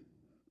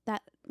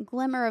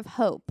glimmer of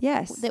hope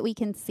that we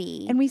can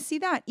see. And we see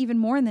that even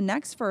more in the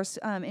next verse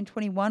in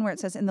 21, where it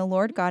says, and the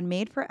Lord God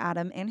made for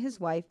Adam and his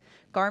wife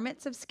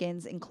garments of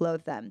skins and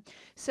clothed them.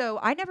 So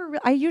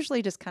I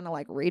usually just kind of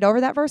like read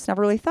over that verse,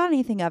 never really thought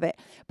anything of it.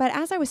 But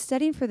as I was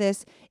studying for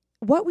this,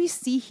 what we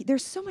see,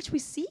 there's so much we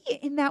see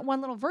in that one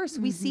little verse.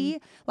 We see,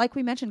 like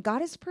we mentioned,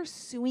 God is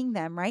pursuing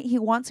them, right? He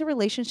wants a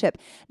relationship.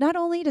 Not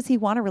only does he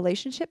want a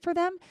relationship for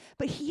them,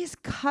 but he's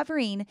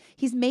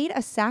made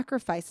a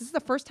sacrifice. This is the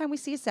first time we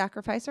see a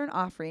sacrifice or an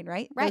offering,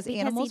 right? Right, Those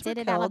because animals he did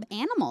were it killed. out of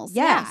animals.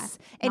 Yes.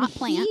 Yeah, and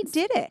plants. He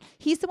did it.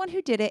 He's the one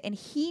who did it, and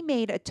he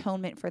made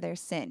atonement for their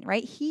sin,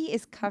 right? He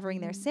is covering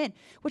their sin,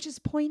 which is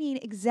pointing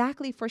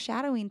exactly,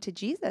 foreshadowing to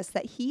Jesus,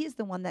 that he is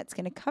the one that's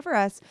going to cover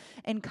us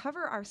and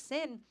cover our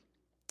sin.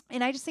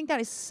 And I just think that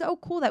is so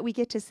cool that we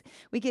get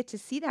to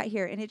see that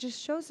here, and it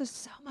just shows us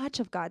so much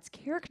of God's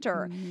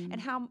character and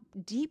how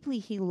deeply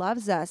he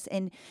loves us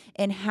and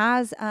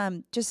has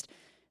just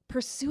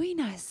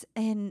pursuing us.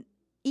 And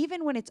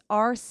even when it's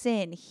our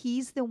sin,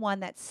 he's the one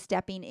that's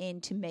stepping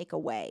in to make a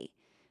way.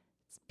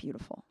 It's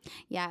beautiful.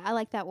 Yeah, I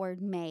like that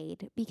word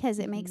made, because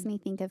it makes me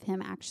think of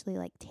him actually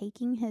like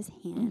taking his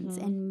hands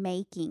and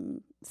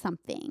making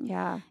something.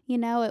 Yeah. You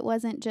know, it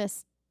wasn't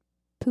just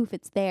poof,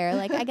 it's there.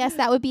 Like, I guess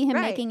that would be him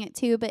Right. making it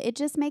too, but it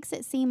just makes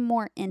it seem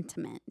more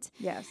intimate.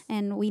 Yes.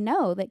 And we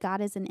know that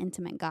God is an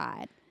intimate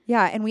God.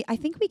 Yeah, and I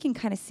think we can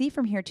kind of see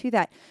from here too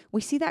that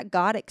we see that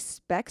God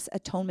expects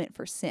atonement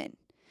for sin,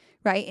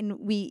 right? And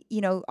we,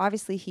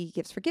 obviously he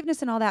gives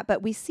forgiveness and all that,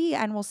 but we see,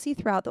 and we'll see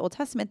throughout the Old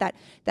Testament that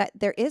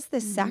there is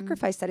this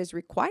sacrifice that is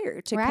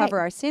required to cover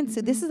our sins.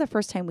 So this is the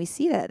first time we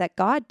see that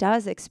God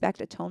does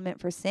expect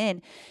atonement for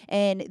sin.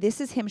 And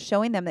this is him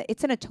showing them that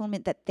it's an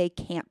atonement that they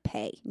can't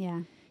pay.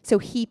 Yeah. So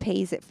he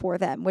pays it for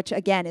them, which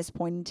again is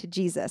pointing to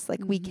Jesus. Like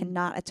we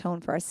cannot atone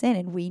for our sin,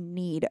 and we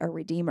need a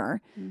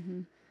redeemer.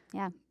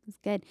 Yeah, it's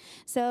good.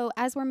 So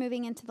as we're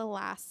moving into the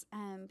last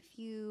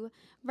few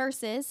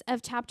verses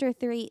of chapter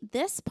 3,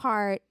 this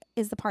part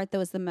is the part that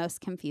was the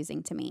most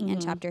confusing to me in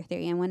chapter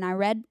 3. And when I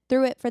read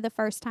through it for the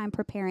first time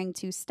preparing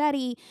to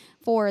study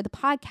for the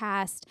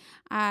podcast,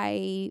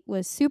 I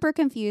was super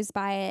confused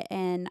by it.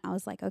 And I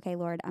was like, okay,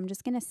 Lord, I'm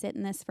just going to sit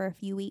in this for a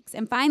few weeks.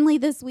 And finally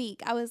this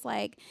week, I was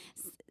like,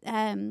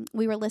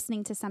 we were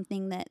listening to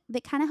something that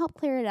kind of helped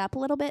clear it up a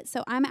little bit.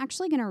 So I'm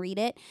actually going to read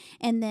it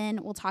and then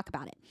we'll talk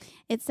about it.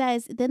 It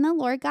says, "Then the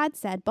Lord God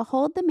said,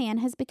 Behold, the man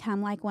has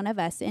become like one of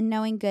us in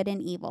knowing good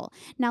and evil.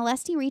 Now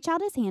lest he reach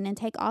out his hand and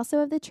take also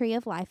of the tree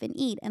of life and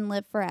eat and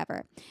live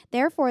forever.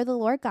 Therefore the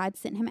Lord God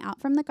sent him out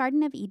from the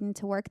Garden of Eden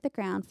to work the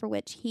ground from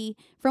which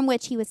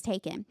he was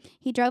taken.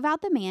 He drove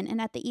out the man,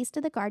 and at the east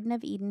of the Garden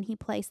of Eden he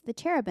placed the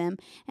cherubim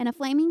and a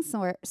flaming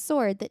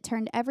sword that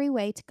turned every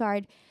way to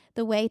guard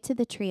the way to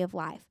the tree of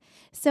life."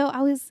 So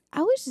I was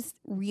just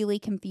really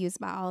confused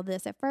by all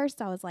this. At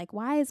first I was like,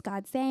 why is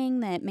God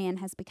saying that man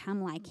has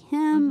become like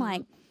him?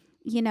 Like,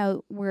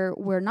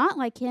 we're not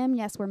like him.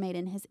 Yes, we're made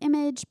in his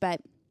image,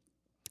 but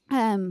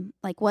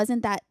like,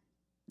 wasn't that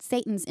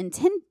Satan's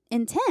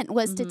intent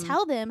was to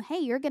tell them, hey,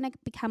 you're going to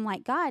become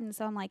like God. And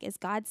so I'm like, is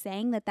God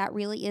saying that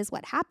really is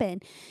what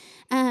happened?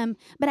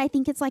 But I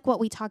think it's like what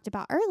we talked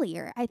about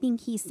earlier. I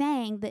think he's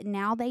saying that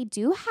now they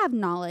do have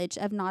knowledge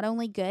of not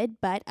only good,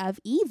 but of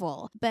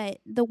evil. But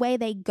the way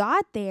they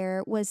got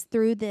there was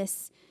through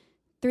this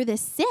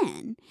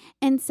sin.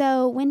 And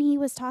so when he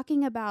was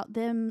talking about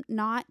them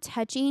not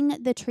touching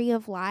the tree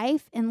of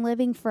life and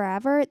living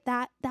forever,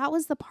 that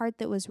was the part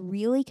that was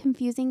really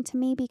confusing to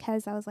me,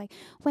 because I was like,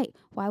 wait,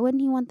 why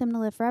wouldn't he want them to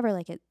live forever?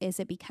 Like, is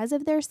it because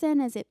of their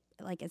sin? Is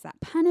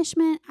that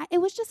punishment?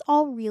 It was just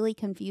all really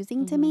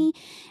confusing to me,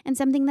 and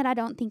something that I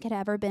don't think had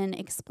ever been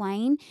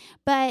explained.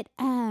 But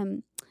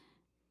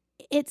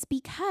it's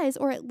because,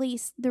 or at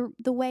least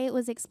the way it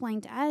was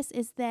explained to us,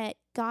 is that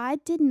God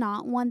did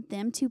not want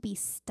them to be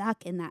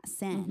stuck in that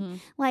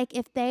sin. Like,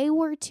 if they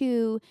were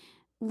to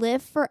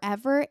live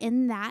forever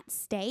in that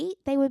state,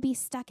 they would be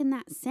stuck in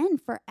that sin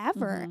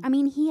forever. I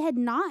mean, he had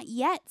not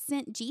yet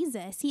sent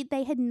Jesus.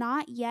 They had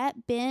not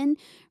yet been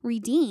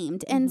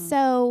redeemed. And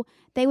so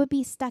they would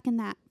be stuck in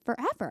that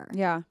forever.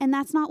 Yeah. And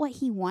that's not what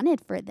he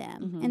wanted for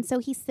them. And so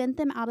he sent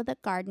them out of the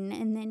garden,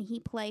 and then he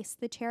placed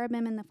the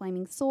cherubim and the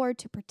flaming sword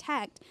to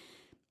protect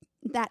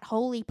that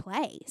holy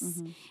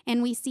place.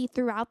 And we see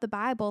throughout the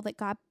Bible that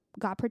God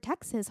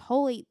protects the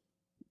holy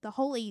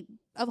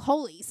of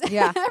holies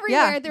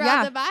everywhere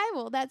throughout the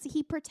Bible.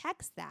 He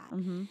protects that.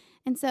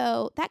 And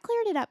so that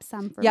cleared it up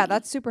some for me. Yeah,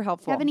 that's super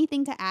helpful. Do you have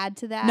anything to add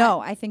to that? No,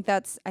 I think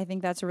that's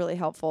really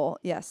helpful.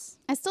 Yes.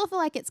 I still feel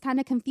like it's kind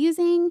of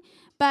confusing,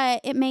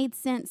 but it made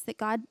sense that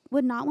God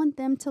would not want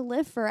them to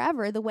live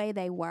forever the way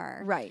they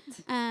were. Right.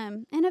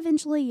 And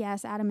eventually,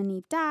 yes, Adam and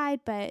Eve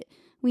died, but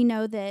we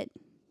know that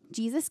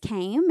Jesus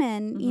came,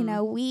 and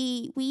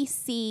we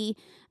see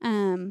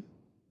kind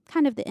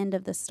of the end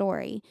of the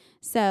story.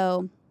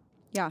 So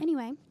yeah,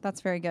 anyway, that's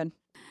very good.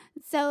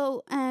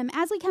 So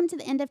as we come to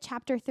the end of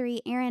chapter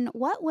 3, Erin,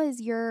 what was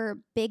your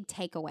big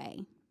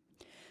takeaway?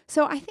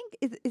 So I think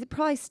it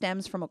probably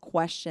stems from a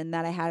question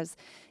that I had.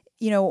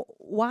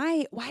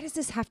 Why does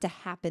this have to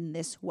happen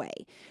this way,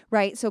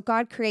 right? So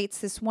God creates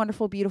this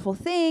wonderful, beautiful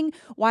thing.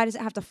 Why does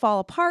it have to fall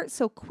apart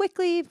so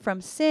quickly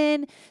from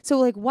sin? So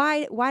like,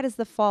 why does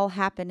the fall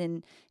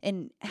happen?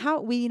 And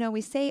how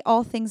we say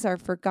all things are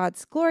for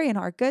God's glory and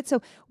our good.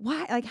 So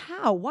why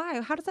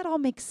does that all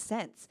make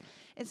sense?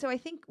 And so I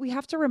think we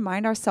have to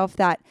remind ourselves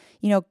that,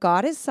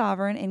 God is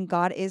sovereign and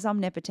God is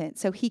omnipotent.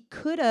 So he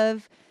could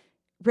have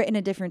written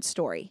a different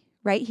story,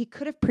 right? He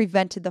could have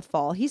prevented the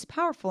fall. He's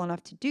powerful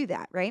enough to do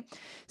that, right?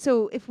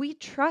 So if we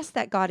trust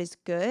that God is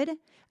good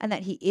and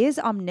that he is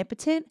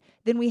omnipotent,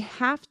 then we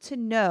have to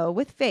know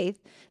with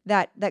faith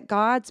that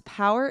God's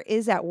power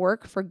is at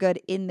work for good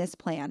in this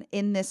plan,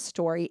 in this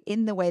story,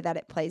 in the way that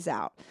it plays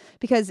out.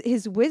 Because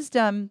his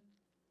wisdom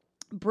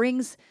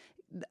brings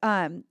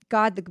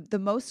God the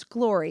most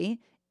glory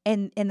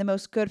and the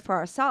most good for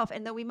ourselves.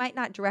 And though we might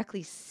not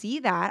directly see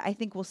that, I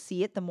think we'll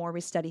see it the more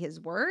we study his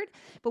word,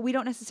 but we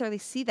don't necessarily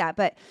see that.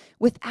 But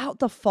without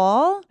the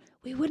fall,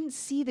 we wouldn't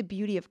see the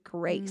beauty of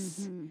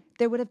grace.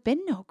 There would have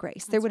been no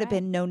grace. There would have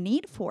been no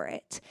need for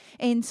it.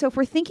 And so if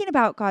we're thinking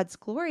about God's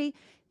glory,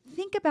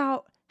 think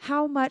about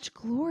how much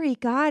glory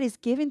God is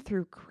given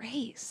through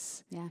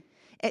grace. Yeah.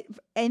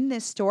 In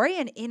this story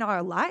and in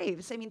our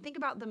lives. I mean, think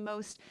about the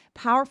most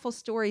powerful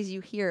stories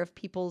you hear of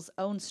people's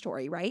own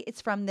story, right?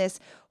 It's from this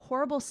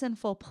horrible,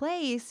 sinful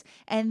place,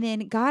 and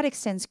then God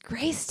extends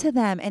grace to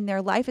them, and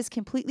their life is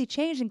completely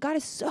changed, and God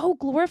is so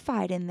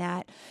glorified in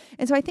that.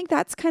 And so I think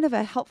that's kind of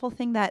a helpful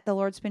thing that the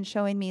Lord's been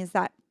showing me, is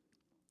that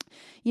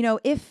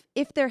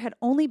if there had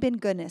only been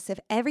goodness, if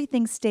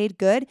everything stayed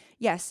good,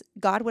 yes,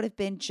 God would have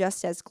been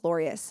just as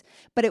glorious,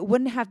 but it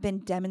wouldn't have been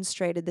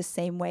demonstrated the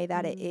same way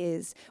that it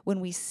is when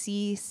we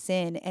see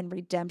sin and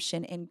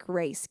redemption and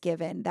grace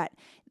given, that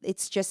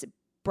it's just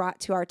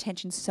brought to our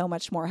attention so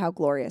much more how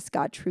glorious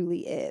God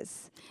truly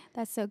is.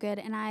 That's so good.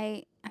 And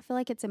I feel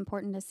like it's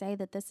important to say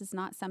that this is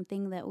not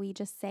something that we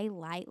just say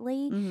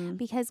lightly,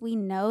 because we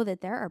know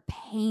that there are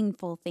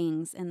painful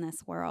things in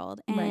this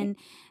world. And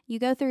you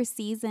go through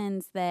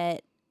seasons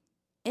that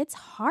it's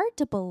hard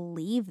to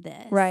believe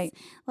this. Right.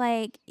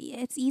 Like,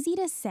 it's easy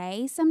to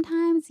say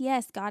sometimes,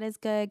 yes, God is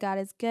good. God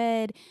is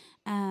good.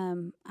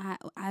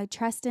 I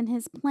trust in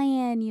his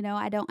plan. You know,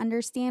 I don't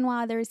understand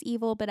why there's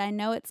evil, but I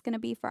know it's going to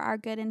be for our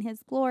good and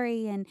his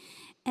glory.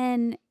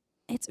 And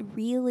it's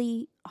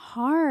really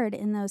hard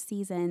in those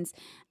seasons.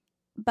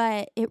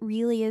 But it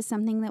really is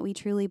something that we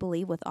truly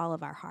believe with all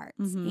of our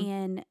hearts.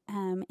 And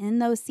in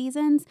those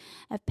seasons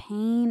of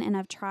pain and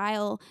of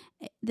trial,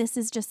 this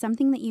is just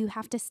something that you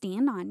have to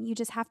stand on. You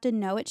just have to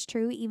know it's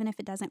true, even if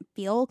it doesn't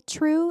feel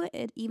true,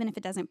 even if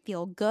it doesn't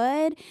feel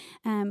good.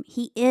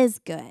 He is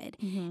good.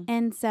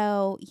 And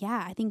so,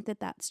 yeah, I think that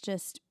that's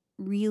just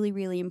really,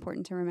 really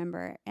important to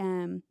remember.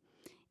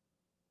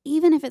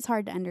 Even if it's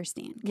hard to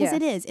understand, because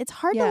it is. It's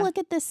hard to look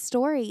at this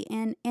story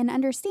and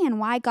understand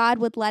why God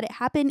would let it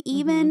happen,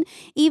 even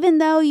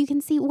though you can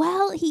see,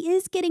 well, he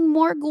is getting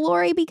more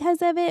glory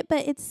because of it,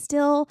 but it's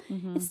still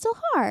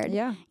hard.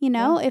 Yeah. You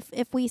know,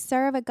 if we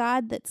serve a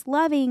God that's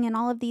loving and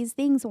all of these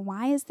things,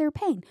 why is there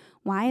pain?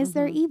 Why is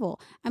there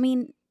evil? I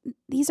mean,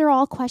 these are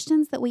all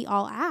questions that we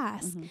all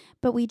ask,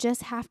 but we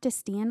just have to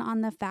stand on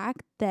the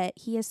fact that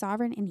he is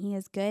sovereign and he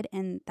is good,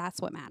 and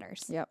that's what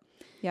matters.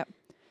 Yep.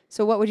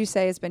 So what would you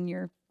say has been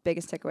your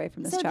biggest takeaway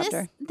from this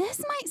chapter?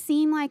 This might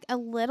seem like a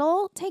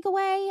little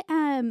takeaway,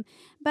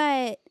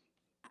 but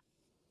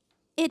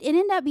it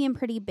ended up being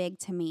pretty big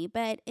to me.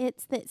 But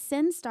it's that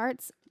sin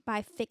starts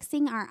by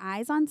fixing our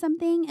eyes on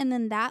something, and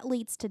then that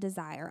leads to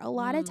desire. A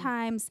lot of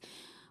times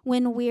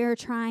when we're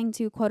trying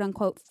to, quote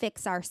unquote,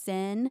 fix our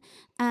sin,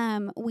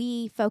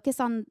 we focus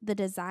on the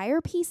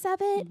desire piece of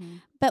it,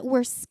 but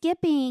we're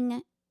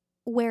skipping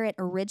where it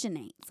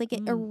originates. Like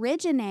it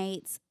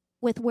originates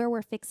with where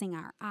we're fixing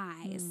our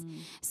eyes.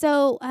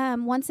 So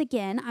once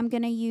again, I'm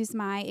going to use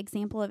my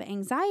example of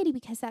anxiety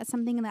because that's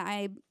something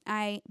that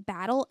I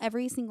battle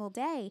every single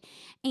day.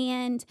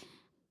 And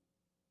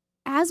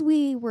as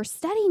we were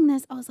studying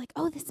this, I was like,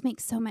 oh, this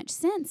makes so much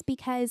sense,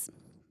 because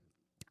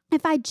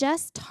if I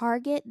just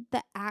target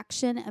the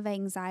action of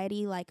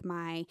anxiety, like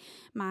my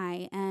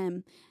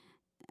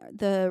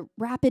the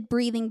rapid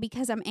breathing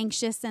because I'm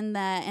anxious, and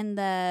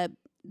the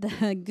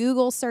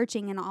Google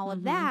searching and all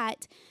of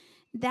that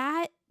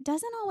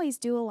doesn't always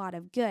do a lot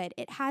of good.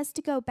 It has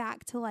to go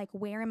back to, like,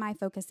 where am I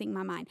focusing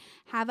my mind?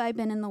 Have I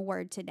been in the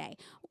Word today?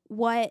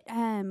 What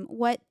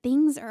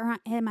things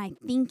am I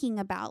thinking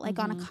about, like,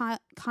 on a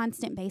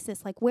constant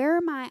basis? Like, where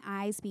are my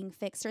eyes being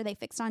fixed? Are they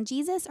fixed on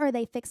Jesus, or are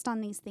they fixed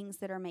on these things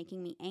that are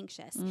making me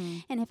anxious?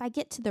 And if I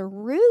get to the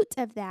root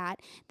of that,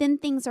 then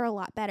things are a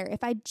lot better.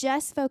 If I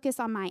just focus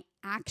on my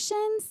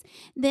actions,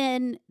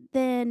 then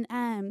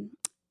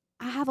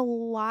I have a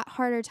lot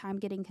harder time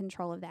getting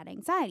control of that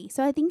anxiety.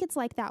 So I think it's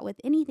like that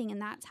with anything,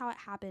 and that's how it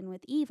happened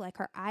with Eve. Like,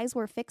 her eyes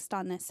were fixed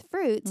on this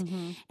fruit,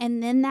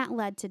 and then that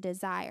led to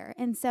desire.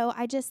 And so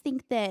I just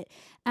think that,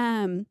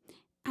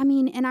 I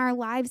mean, in our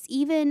lives,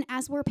 even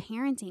as we're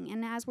parenting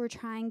and as we're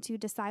trying to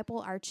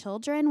disciple our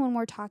children, when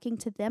we're talking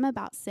to them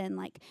about sin,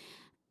 like,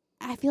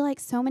 I feel like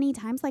so many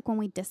times, like, when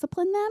we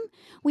discipline them,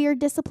 we are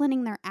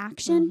disciplining their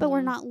action, but we're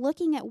not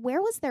looking at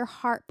where was their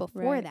heart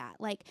before that.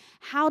 Like,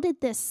 how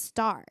did this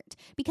start?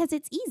 Because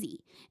it's easy.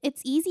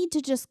 It's easy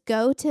to just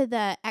go to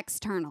the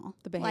external.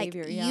 The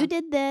behavior, like, you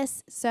did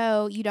this,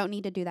 so you don't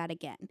need to do that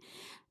again.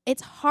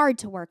 It's hard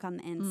to work on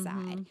the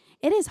inside.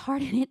 It is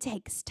hard, and it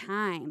takes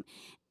time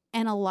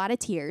and a lot of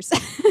tears.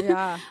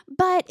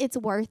 But it's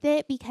worth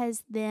it,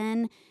 because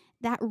then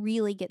that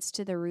really gets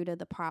to the root of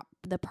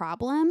the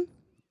problem.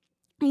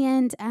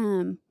 And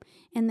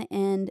in the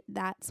end,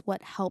 that's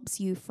what helps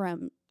you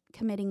from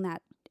committing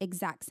that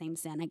exact same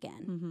sin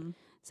again.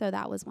 So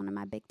that was one of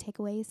my big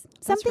takeaways.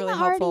 That's something really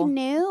I already helpful.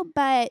 knew,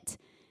 but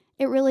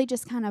it really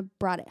just kind of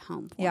brought it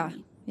home for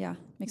me. Yeah.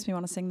 Makes me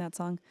want to sing that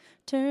song.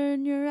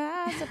 Turn your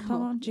eyes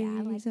upon Jesus.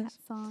 I like that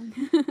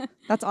song.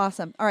 That's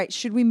awesome. All right.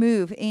 Should we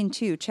move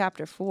into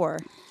chapter 4?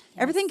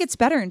 Everything gets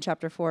better in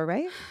chapter 4,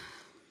 right?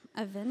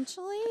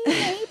 Eventually,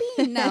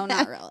 maybe? No,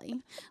 not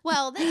really.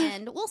 Well, the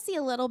end. We'll see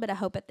a little bit of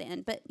hope at the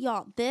end. But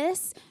y'all,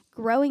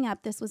 growing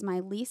up, this was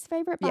my least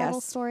favorite Bible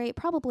story. It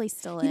probably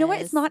still is. You know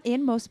what? It's not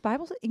in most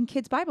Bibles, in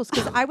kids' Bibles,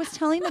 because I was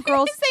telling the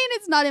girls. You're saying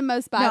it's not in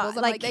most Bibles.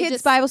 No, like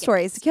kids' Bible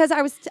stories. Because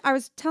I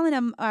was telling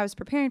them, I was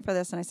preparing for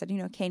this, and I said,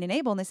 Cain and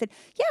Abel. And they said,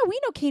 yeah, we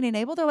know Cain and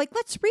Abel. They're like,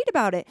 let's read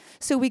about it.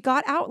 So we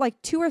got out like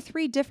 2 or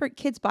 3 different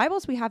kids'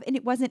 Bibles we have, and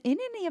it wasn't in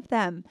any of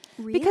them.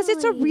 Really? Because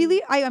it's a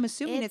really, I'm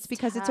assuming it's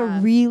because tough. it's a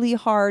really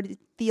hard,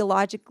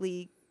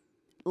 theologically,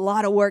 a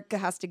lot of work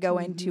has to go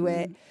into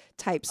it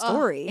type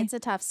story. It's a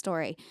tough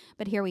story.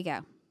 But here we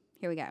go.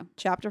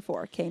 Chapter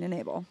 4, Cain and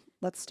Abel.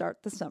 Let's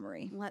start the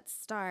summary. Let's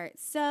start.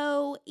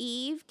 So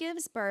Eve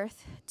gives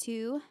birth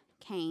to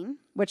Cain.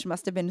 Which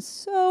must have been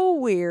so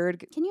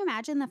weird. Can you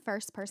imagine the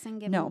first person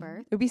giving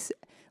birth? It would be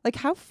like,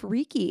 how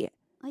freaky.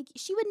 Like,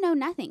 she would know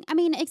nothing. I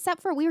mean,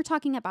 except for, we were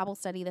talking at Bible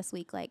study this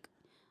week, like,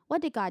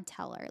 what did God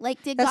tell her?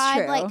 Like, did That's God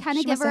true. like kind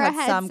She of give must her a have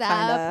had some heads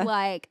up? kinda-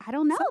 Like, I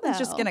don't know. Something's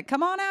just though. going to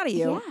come on out of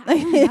you.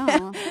 Yeah, I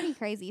don't know. Pretty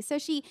crazy. So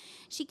she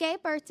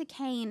gave birth to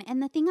Cain,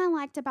 and the thing I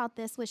liked about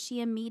this was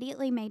she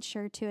immediately made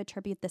sure to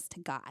attribute this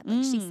to God.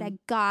 Like she said,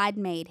 God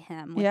made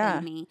him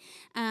within me,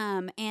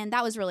 and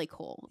that was really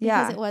cool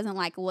because it wasn't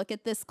like, look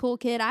at this cool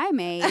kid I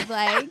made,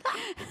 like,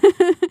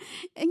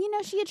 and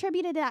she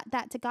attributed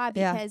that to God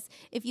because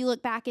if you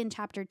look back in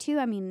chapter 2,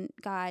 I mean,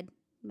 God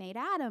made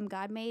Adam,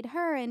 God made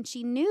her, and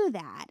she knew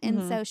that,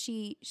 and so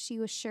she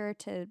was sure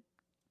to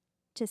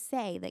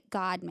say that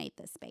God made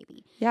this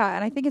baby. Yeah,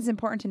 and I think it's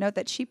important to note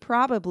that she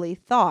probably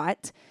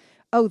thought,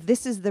 oh,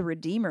 this is the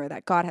Redeemer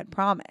that God had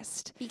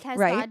promised. Because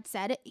God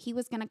said he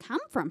was going to come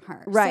from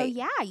her. Right. So,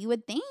 yeah, you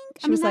would think.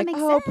 She was like,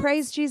 oh, sense.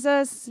 Praise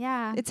Jesus.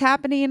 Yeah. It's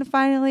happening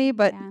finally.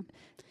 But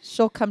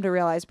she'll come to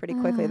realize pretty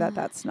quickly that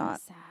that's not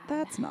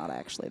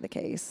actually the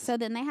case. So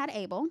then they had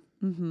Abel.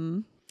 Mm-hmm.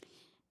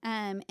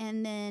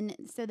 And then,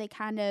 so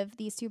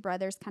these two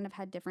brothers kind of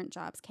had different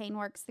jobs. Cain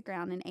works the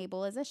ground and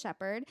Abel is a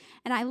shepherd.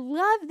 And I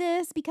love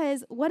this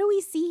because what do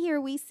we see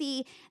here? We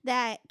see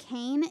that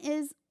Cain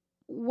is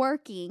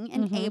working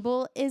and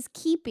Abel is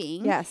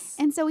keeping. Yes.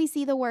 And so we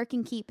see the work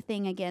and keep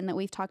thing again that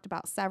we've talked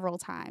about several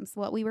times.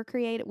 What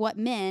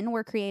men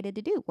were created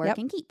to do, work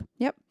and keep.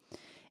 Yep.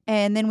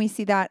 And then we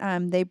see that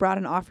they brought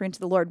an offering to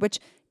the Lord, which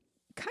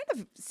kind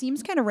of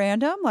seems kind of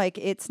random. Like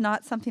it's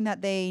not something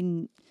that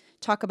they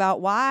talk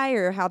about why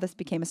or how this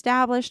became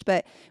established,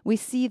 but we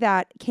see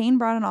that Cain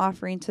brought an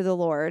offering to the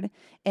Lord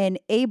and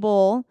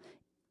Abel,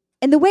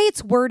 and the way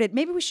it's worded,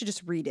 maybe we should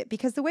just read it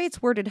because the way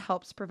it's worded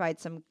helps provide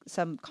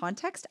some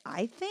context,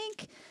 I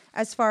think,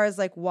 as far as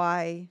like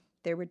why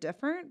they were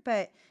different.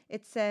 But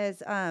it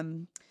says,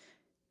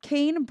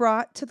 Cain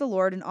brought to the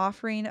Lord an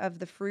offering of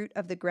the fruit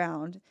of the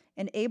ground,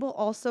 and Abel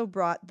also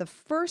brought the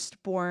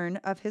firstborn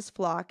of his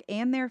flock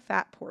and their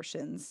fat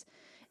portions.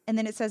 And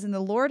then it says, and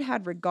the Lord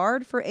had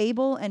regard for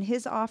Abel and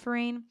his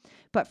offering,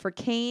 but for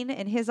Cain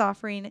and his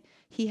offering,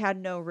 he had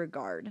no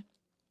regard.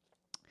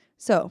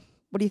 So,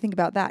 what do you think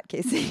about that,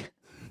 Casey?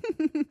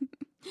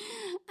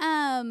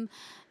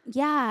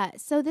 Yeah,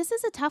 so this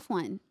is a tough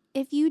one.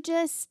 If you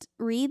just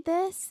read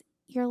this,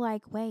 you're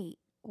like, wait,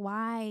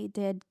 why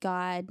did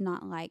God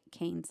not like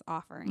Cain's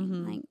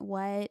offering? Like,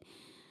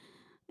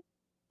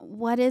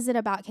 what is it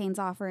about Cain's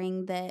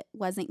offering that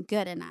wasn't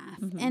good enough?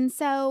 And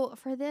so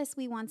for this,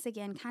 we once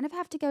again kind of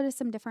have to go to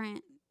some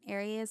different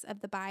areas of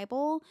the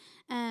Bible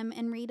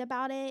and read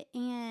about it.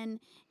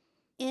 And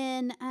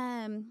in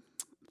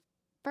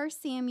 1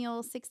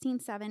 Samuel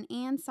 16:7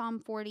 and Psalm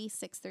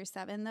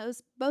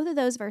 46-7, both of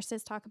those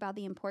verses talk about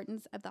the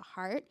importance of the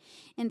heart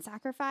in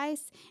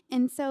sacrifice.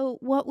 And so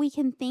what we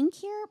can think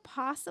here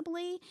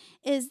possibly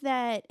is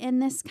that,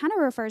 and this kind of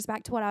refers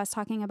back to what I was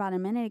talking about a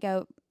minute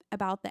ago,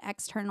 about the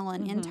external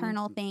and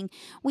internal thing,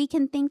 we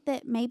can think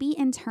that maybe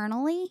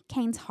internally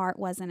Cain's heart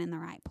wasn't in the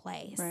right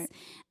place. Right.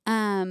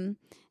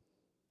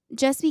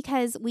 Just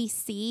because we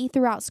see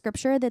throughout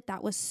Scripture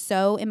that was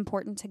so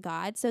important to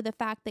God. So the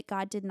fact that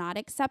God did not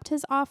accept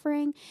his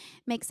offering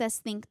makes us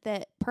think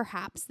that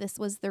perhaps this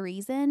was the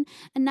reason.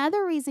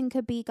 Another reason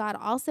could be God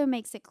also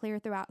makes it clear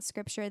throughout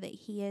Scripture that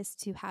he is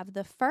to have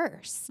the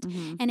first.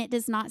 And it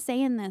does not say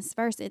in this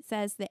verse, it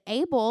says that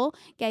Abel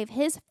gave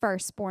his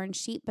firstborn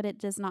sheep, but it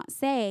does not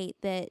say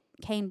that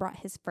Cain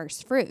brought his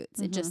first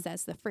fruits. It just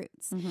says the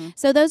fruits.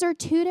 So those are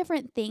two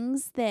different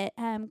things that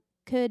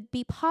could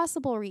be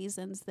possible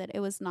reasons that it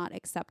was not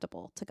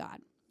acceptable to God.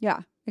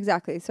 Yeah,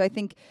 exactly. So I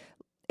think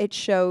it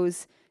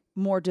shows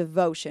more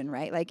devotion,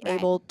 right? Like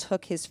Abel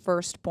took his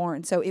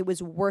firstborn, so it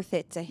was worth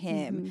it to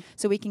him.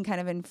 So we can kind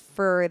of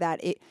infer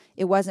that it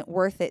wasn't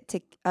worth it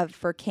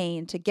for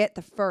Cain to get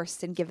the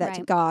first and give that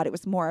to God. It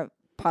was more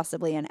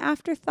possibly an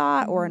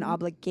afterthought or an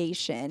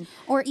obligation.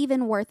 Or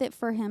even worth it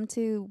for him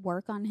to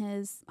work on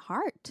his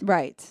heart.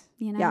 Right.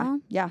 You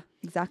know? Yeah,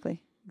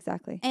 exactly.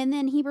 Exactly. And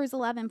then Hebrews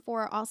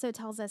 11:4 also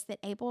tells us that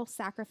Abel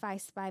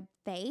sacrificed by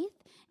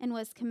faith and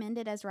was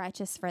commended as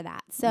righteous for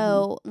that.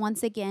 So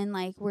once again,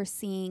 like we're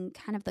seeing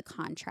kind of the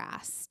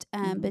contrast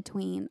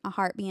between a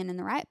heart being in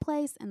the right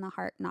place and the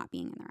heart not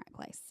being in the right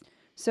place.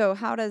 So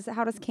how does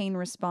Cain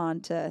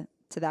respond to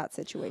that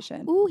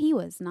situation? Ooh, he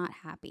was not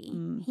happy.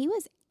 He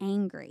was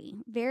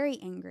angry, very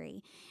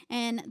angry.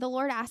 And the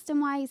Lord asked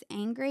him why he's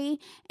angry,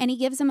 and he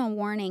gives him a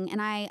warning.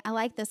 And I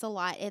like this a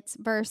lot. It's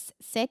verse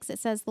 6. It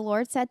says, the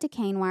Lord said to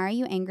Cain, why are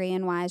you angry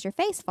and why is your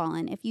face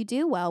fallen? If you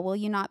do well, will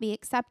you not be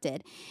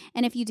accepted?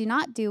 And if you do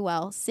not do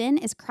well, sin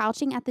is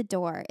crouching at the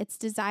door. Its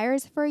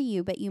desires for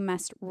you, but you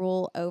must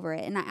rule over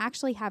it. And I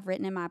actually have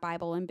written in my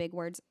Bible in big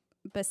words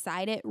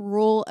beside it,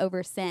 rule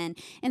over sin.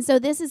 And so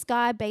this is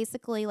God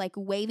basically like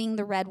waving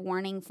the red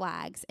warning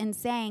flags and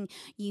saying,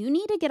 you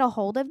need to get a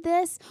hold of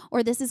this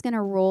or this is going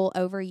to rule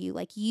over you.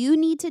 Like you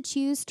need to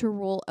choose to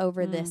rule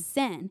over this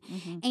sin.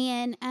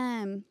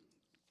 And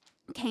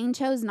Cain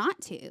chose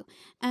not to.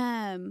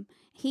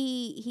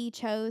 He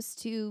chose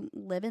to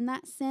live in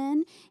that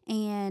sin.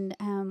 And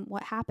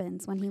what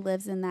happens when he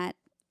lives in that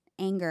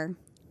anger?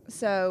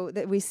 So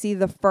that we see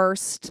the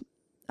first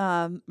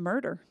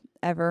murder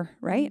ever,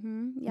 right?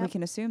 Yep. We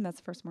can assume that's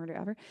the first murder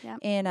ever. Yep.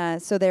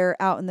 And so they're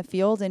out in the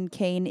field, and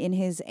Cain, in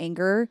his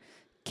anger,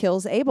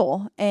 kills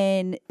Abel.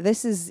 And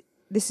this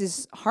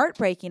is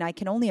heartbreaking. I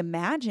can only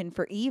imagine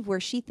for Eve, where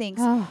she thinks,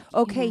 Oh, can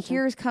you okay, imagine?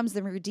 here comes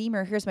the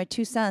Redeemer. Here's my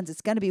 2 sons.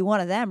 It's going to be one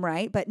of them,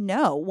 right? But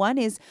no, one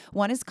is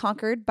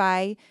conquered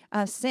by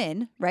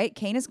sin, right?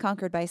 Cain is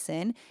conquered by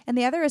sin, and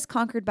the other is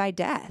conquered by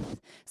death.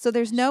 So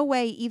there's no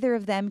way either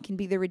of them can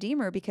be the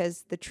Redeemer,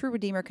 because the true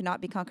Redeemer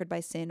cannot be conquered by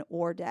sin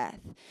or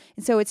death.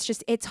 And so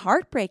it's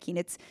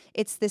heartbreaking.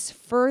 It's this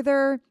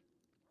further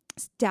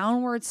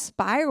downward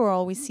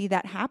spiral we see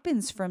that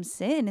happens from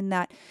sin, and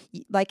that,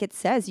 like it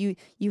says, you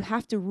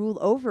have to rule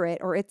over it,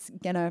 or it's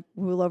gonna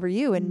rule over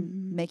you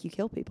and make you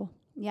kill people.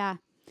 Yeah.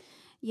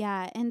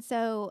 And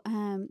so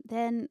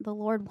then the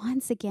Lord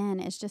once again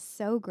is just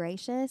so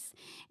gracious,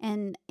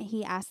 and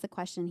he asked the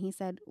question. He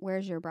said,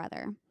 "Where's your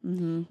brother?"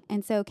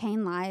 And so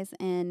Cain lies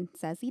and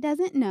says he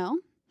doesn't know.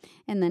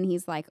 And then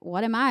he's like,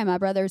 "What am I, my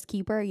brother's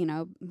keeper?" You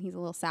know, he's a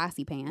little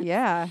sassy pants.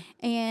 Yeah.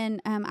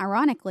 And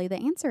ironically, the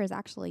answer is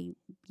actually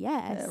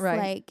yes. Right.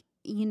 Like,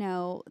 you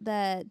know,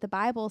 the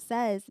Bible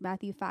says,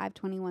 Matthew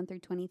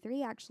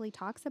 5:21-23 actually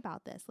talks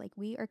about this. Like,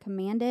 we are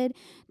commanded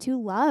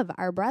to love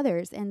our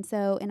brothers. And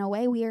so in a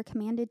way, we are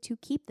commanded to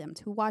keep them,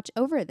 to watch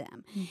over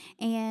them.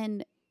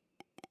 And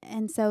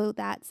so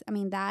that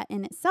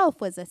in itself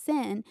was a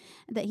sin,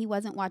 that he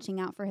wasn't watching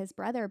out for his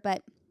brother.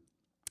 But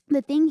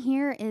the thing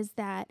here is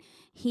that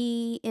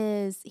he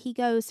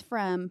goes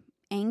from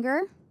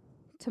anger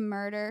to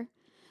murder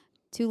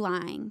to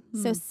lying.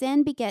 So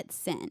sin begets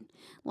sin.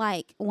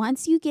 Like,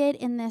 once you get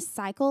in this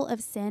cycle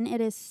of sin, it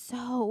is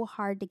so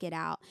hard to get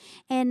out.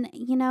 And,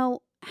 you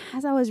know,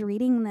 as I was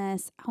reading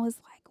this, I was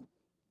like,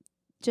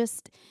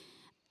 just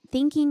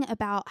thinking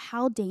about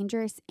how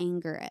dangerous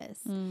anger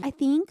is. I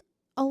think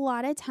a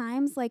lot of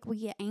times, like,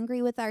 we get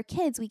angry with our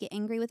kids, we get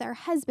angry with our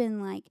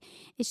husband. Like,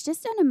 it's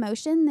just an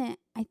emotion that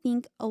I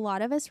think a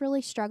lot of us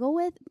really struggle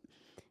with.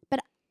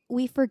 But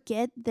we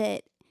forget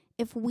that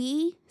if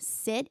we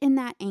sit in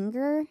that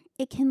anger,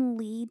 it can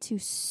lead to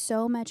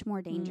so much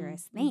more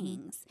dangerous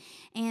things.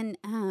 And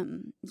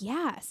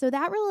so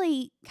that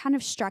really kind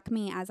of struck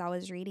me as I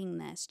was reading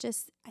this.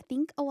 Just, I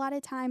think a lot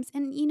of times,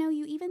 and you know,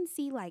 you even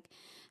see like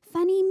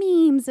funny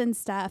memes and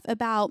stuff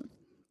about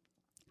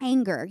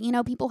anger, you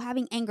know, people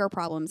having anger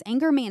problems,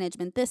 anger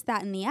management, this,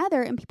 that, and the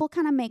other, and people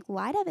kind of make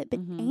light of it, but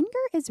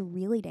anger is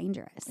really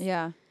dangerous.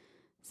 Yeah.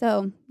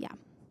 So, yeah.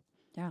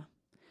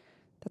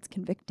 That's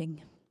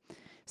convicting.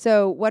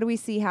 So what do we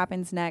see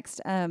happens next?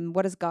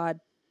 What does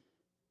God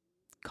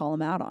call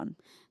him out on?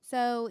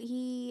 So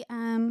he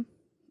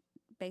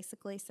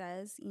basically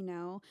says, you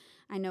know,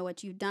 I know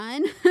what you've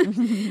done.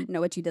 I know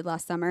what you did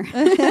last summer.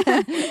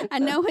 I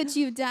know what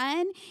you've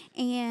done.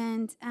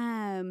 And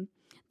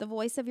the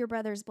voice of your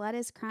brother's blood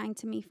is crying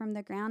to me from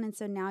the ground. And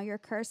so now you're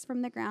cursed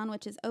from the ground,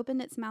 which has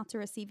opened its mouth to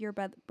receive your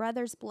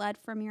brother's blood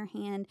from your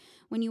hand.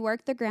 When you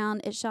work the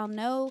ground, it shall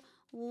no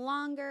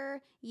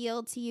longer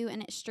yield to you,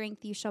 and its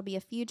strength you shall be a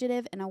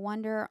fugitive and a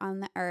wonder on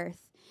the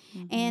earth.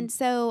 And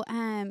so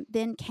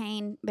then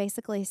Cain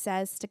basically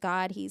says to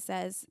God, he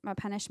says, my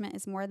punishment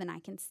is more than I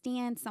can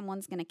stand.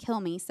 Someone's going to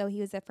kill me. So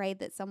he was afraid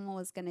that someone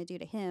was going to do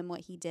to him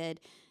what he did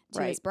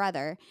to his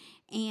brother.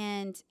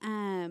 And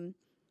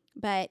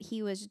but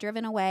he was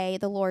driven away.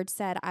 The Lord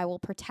said, I will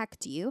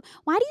protect you.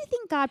 Why do you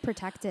think God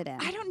protected him?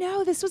 I don't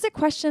know. This was a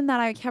question that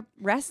I kept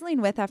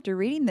wrestling with after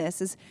reading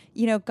this, is,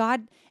 you know,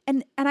 God,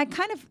 and I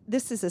kind of,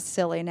 this is a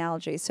silly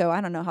analogy, so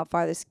I don't know how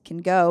far this can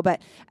go,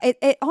 but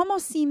it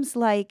almost seems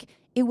like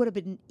it would have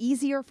been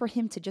easier for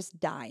him to just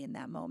die in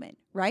that moment,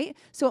 right?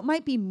 So it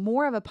might be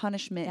more of a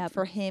punishment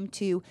for him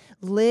to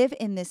live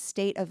in this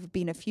state of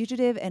being a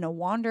fugitive and a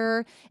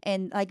wanderer.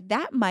 And like,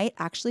 that might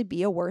actually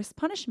be a worse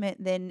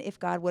punishment than if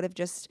God would have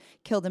just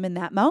killed him in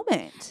that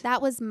moment. That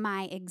was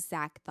my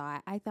exact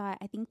thought. I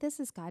think this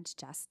is God's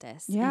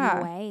justice in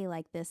a way.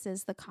 Like, this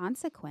is the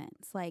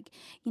consequence. Like,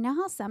 you know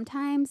how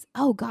sometimes,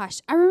 oh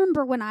gosh, I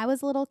remember when I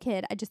was a little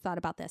kid, I just thought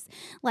about this.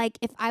 Like,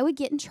 if I would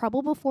get in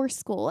trouble before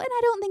school, and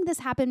I don't think this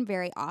happened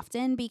very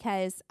often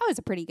because I was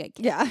a pretty good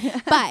kid. Yeah.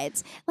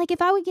 But like,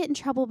 if I would get in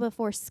trouble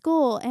before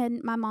school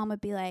and my mom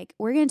would be like,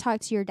 we're going to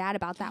talk to your dad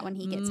about that when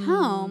he gets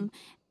home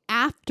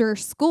after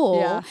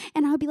school.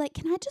 And I would be like,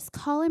 can I just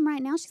call him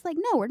right now? She's like,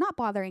 no, we're not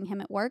bothering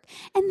him at work.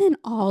 And then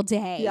all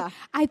day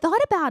I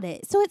thought about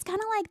it. So it's kind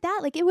of like that.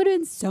 Like, it would have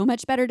been so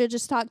much better to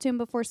just talk to him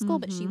before school.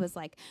 But she was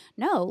like,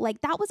 no,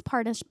 like, that was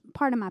part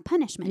of my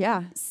punishment.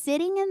 Yeah.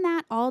 Sitting in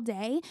that all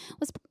day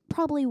was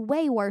probably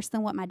way worse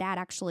than what my dad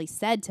actually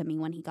said to me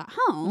when he got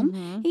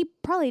home. He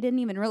probably didn't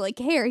even really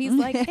care. He's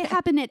like, it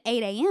happened at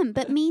 8 a.m.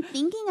 But me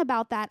thinking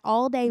about that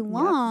all day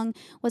long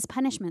was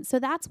punishment. So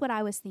that's what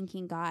I was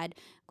thinking God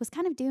was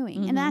kind of doing.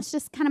 And that's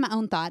just kind of my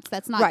own thoughts.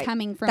 That's not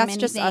coming from anything.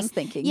 That's just us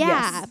thinking.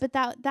 Yeah, but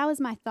that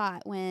was my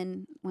thought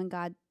when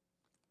God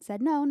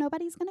said, no,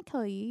 nobody's going to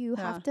kill you. You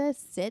have to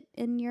sit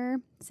in your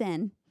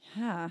sin.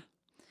 Yeah.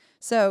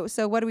 So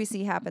what do we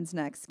see happens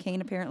next?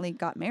 Cain apparently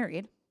got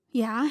married.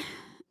 Yeah.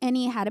 And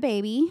he had a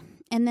baby.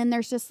 And then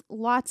there's just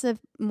lots of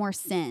more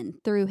sin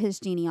through his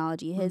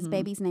genealogy. His Mhm.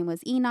 baby's name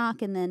was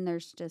Enoch, and then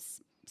there's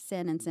just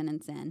sin and sin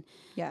and sin.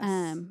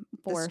 Yes.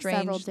 For strange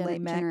several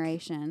Lamech.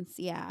 generations.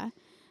 Yeah.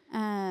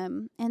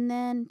 And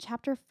then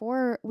chapter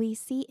 4, we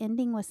see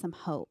ending with some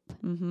hope.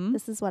 Mm-hmm.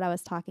 This is what I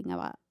was talking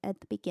about at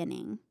the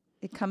beginning.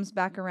 It comes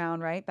back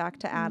around, right? Back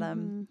to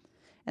Adam. Mhm.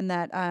 And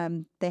that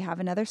they have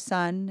another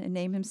son and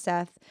name him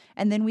Seth.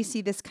 And then we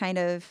see this kind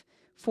of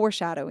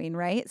foreshadowing,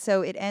 right?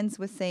 So it ends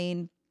with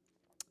saying,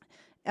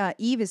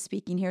 Eve is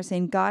speaking here,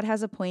 saying, God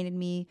has appointed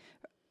me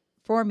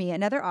for me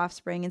another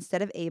offspring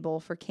instead of Abel,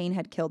 for Cain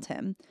had killed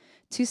him.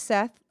 To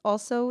Seth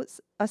also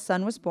a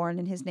son was born,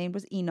 and his name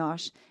was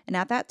Enosh. And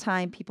at that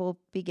time, people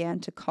began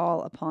to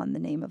call upon the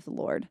name of the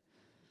Lord.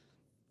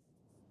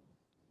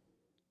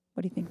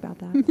 What do you think about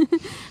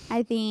that?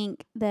 I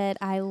think that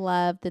I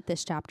love that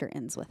this chapter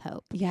ends with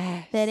hope.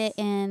 Yes. That it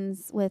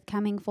ends with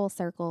coming full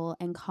circle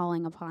and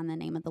calling upon the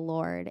name of the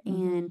Lord.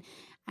 Mhm. And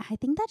I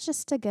think that's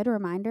just a good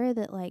reminder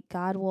that like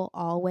God will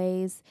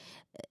always,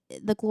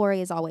 the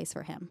glory is always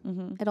for him.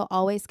 Mm-hmm. It'll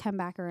always come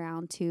back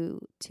around to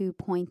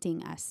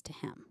pointing us to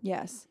him.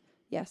 Yes.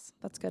 Yes.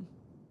 That's good.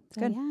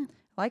 So, Good. yeah.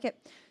 I like it.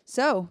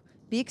 So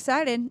be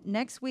excited.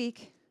 Next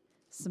week,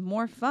 some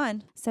more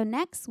fun. So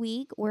next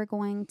week, we're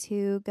going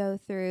to go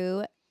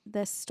through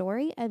the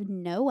story of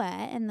Noah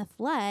and the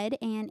flood,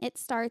 and it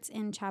starts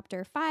in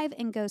chapter 5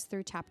 and goes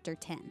through chapter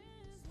 10.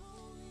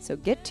 So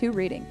get to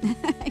reading.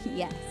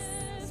 Yes.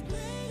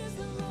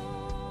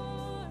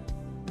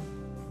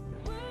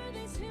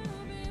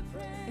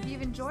 If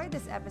you've enjoyed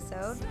this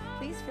episode,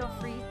 please feel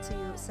free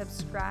to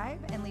subscribe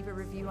and leave a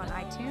review on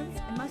iTunes,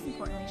 and most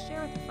importantly,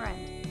 share with a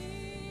friend.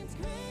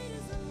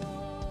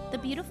 The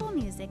beautiful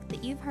music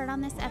that you've heard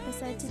on this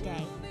episode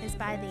today is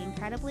by the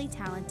incredibly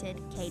talented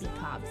Katie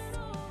Cobbs.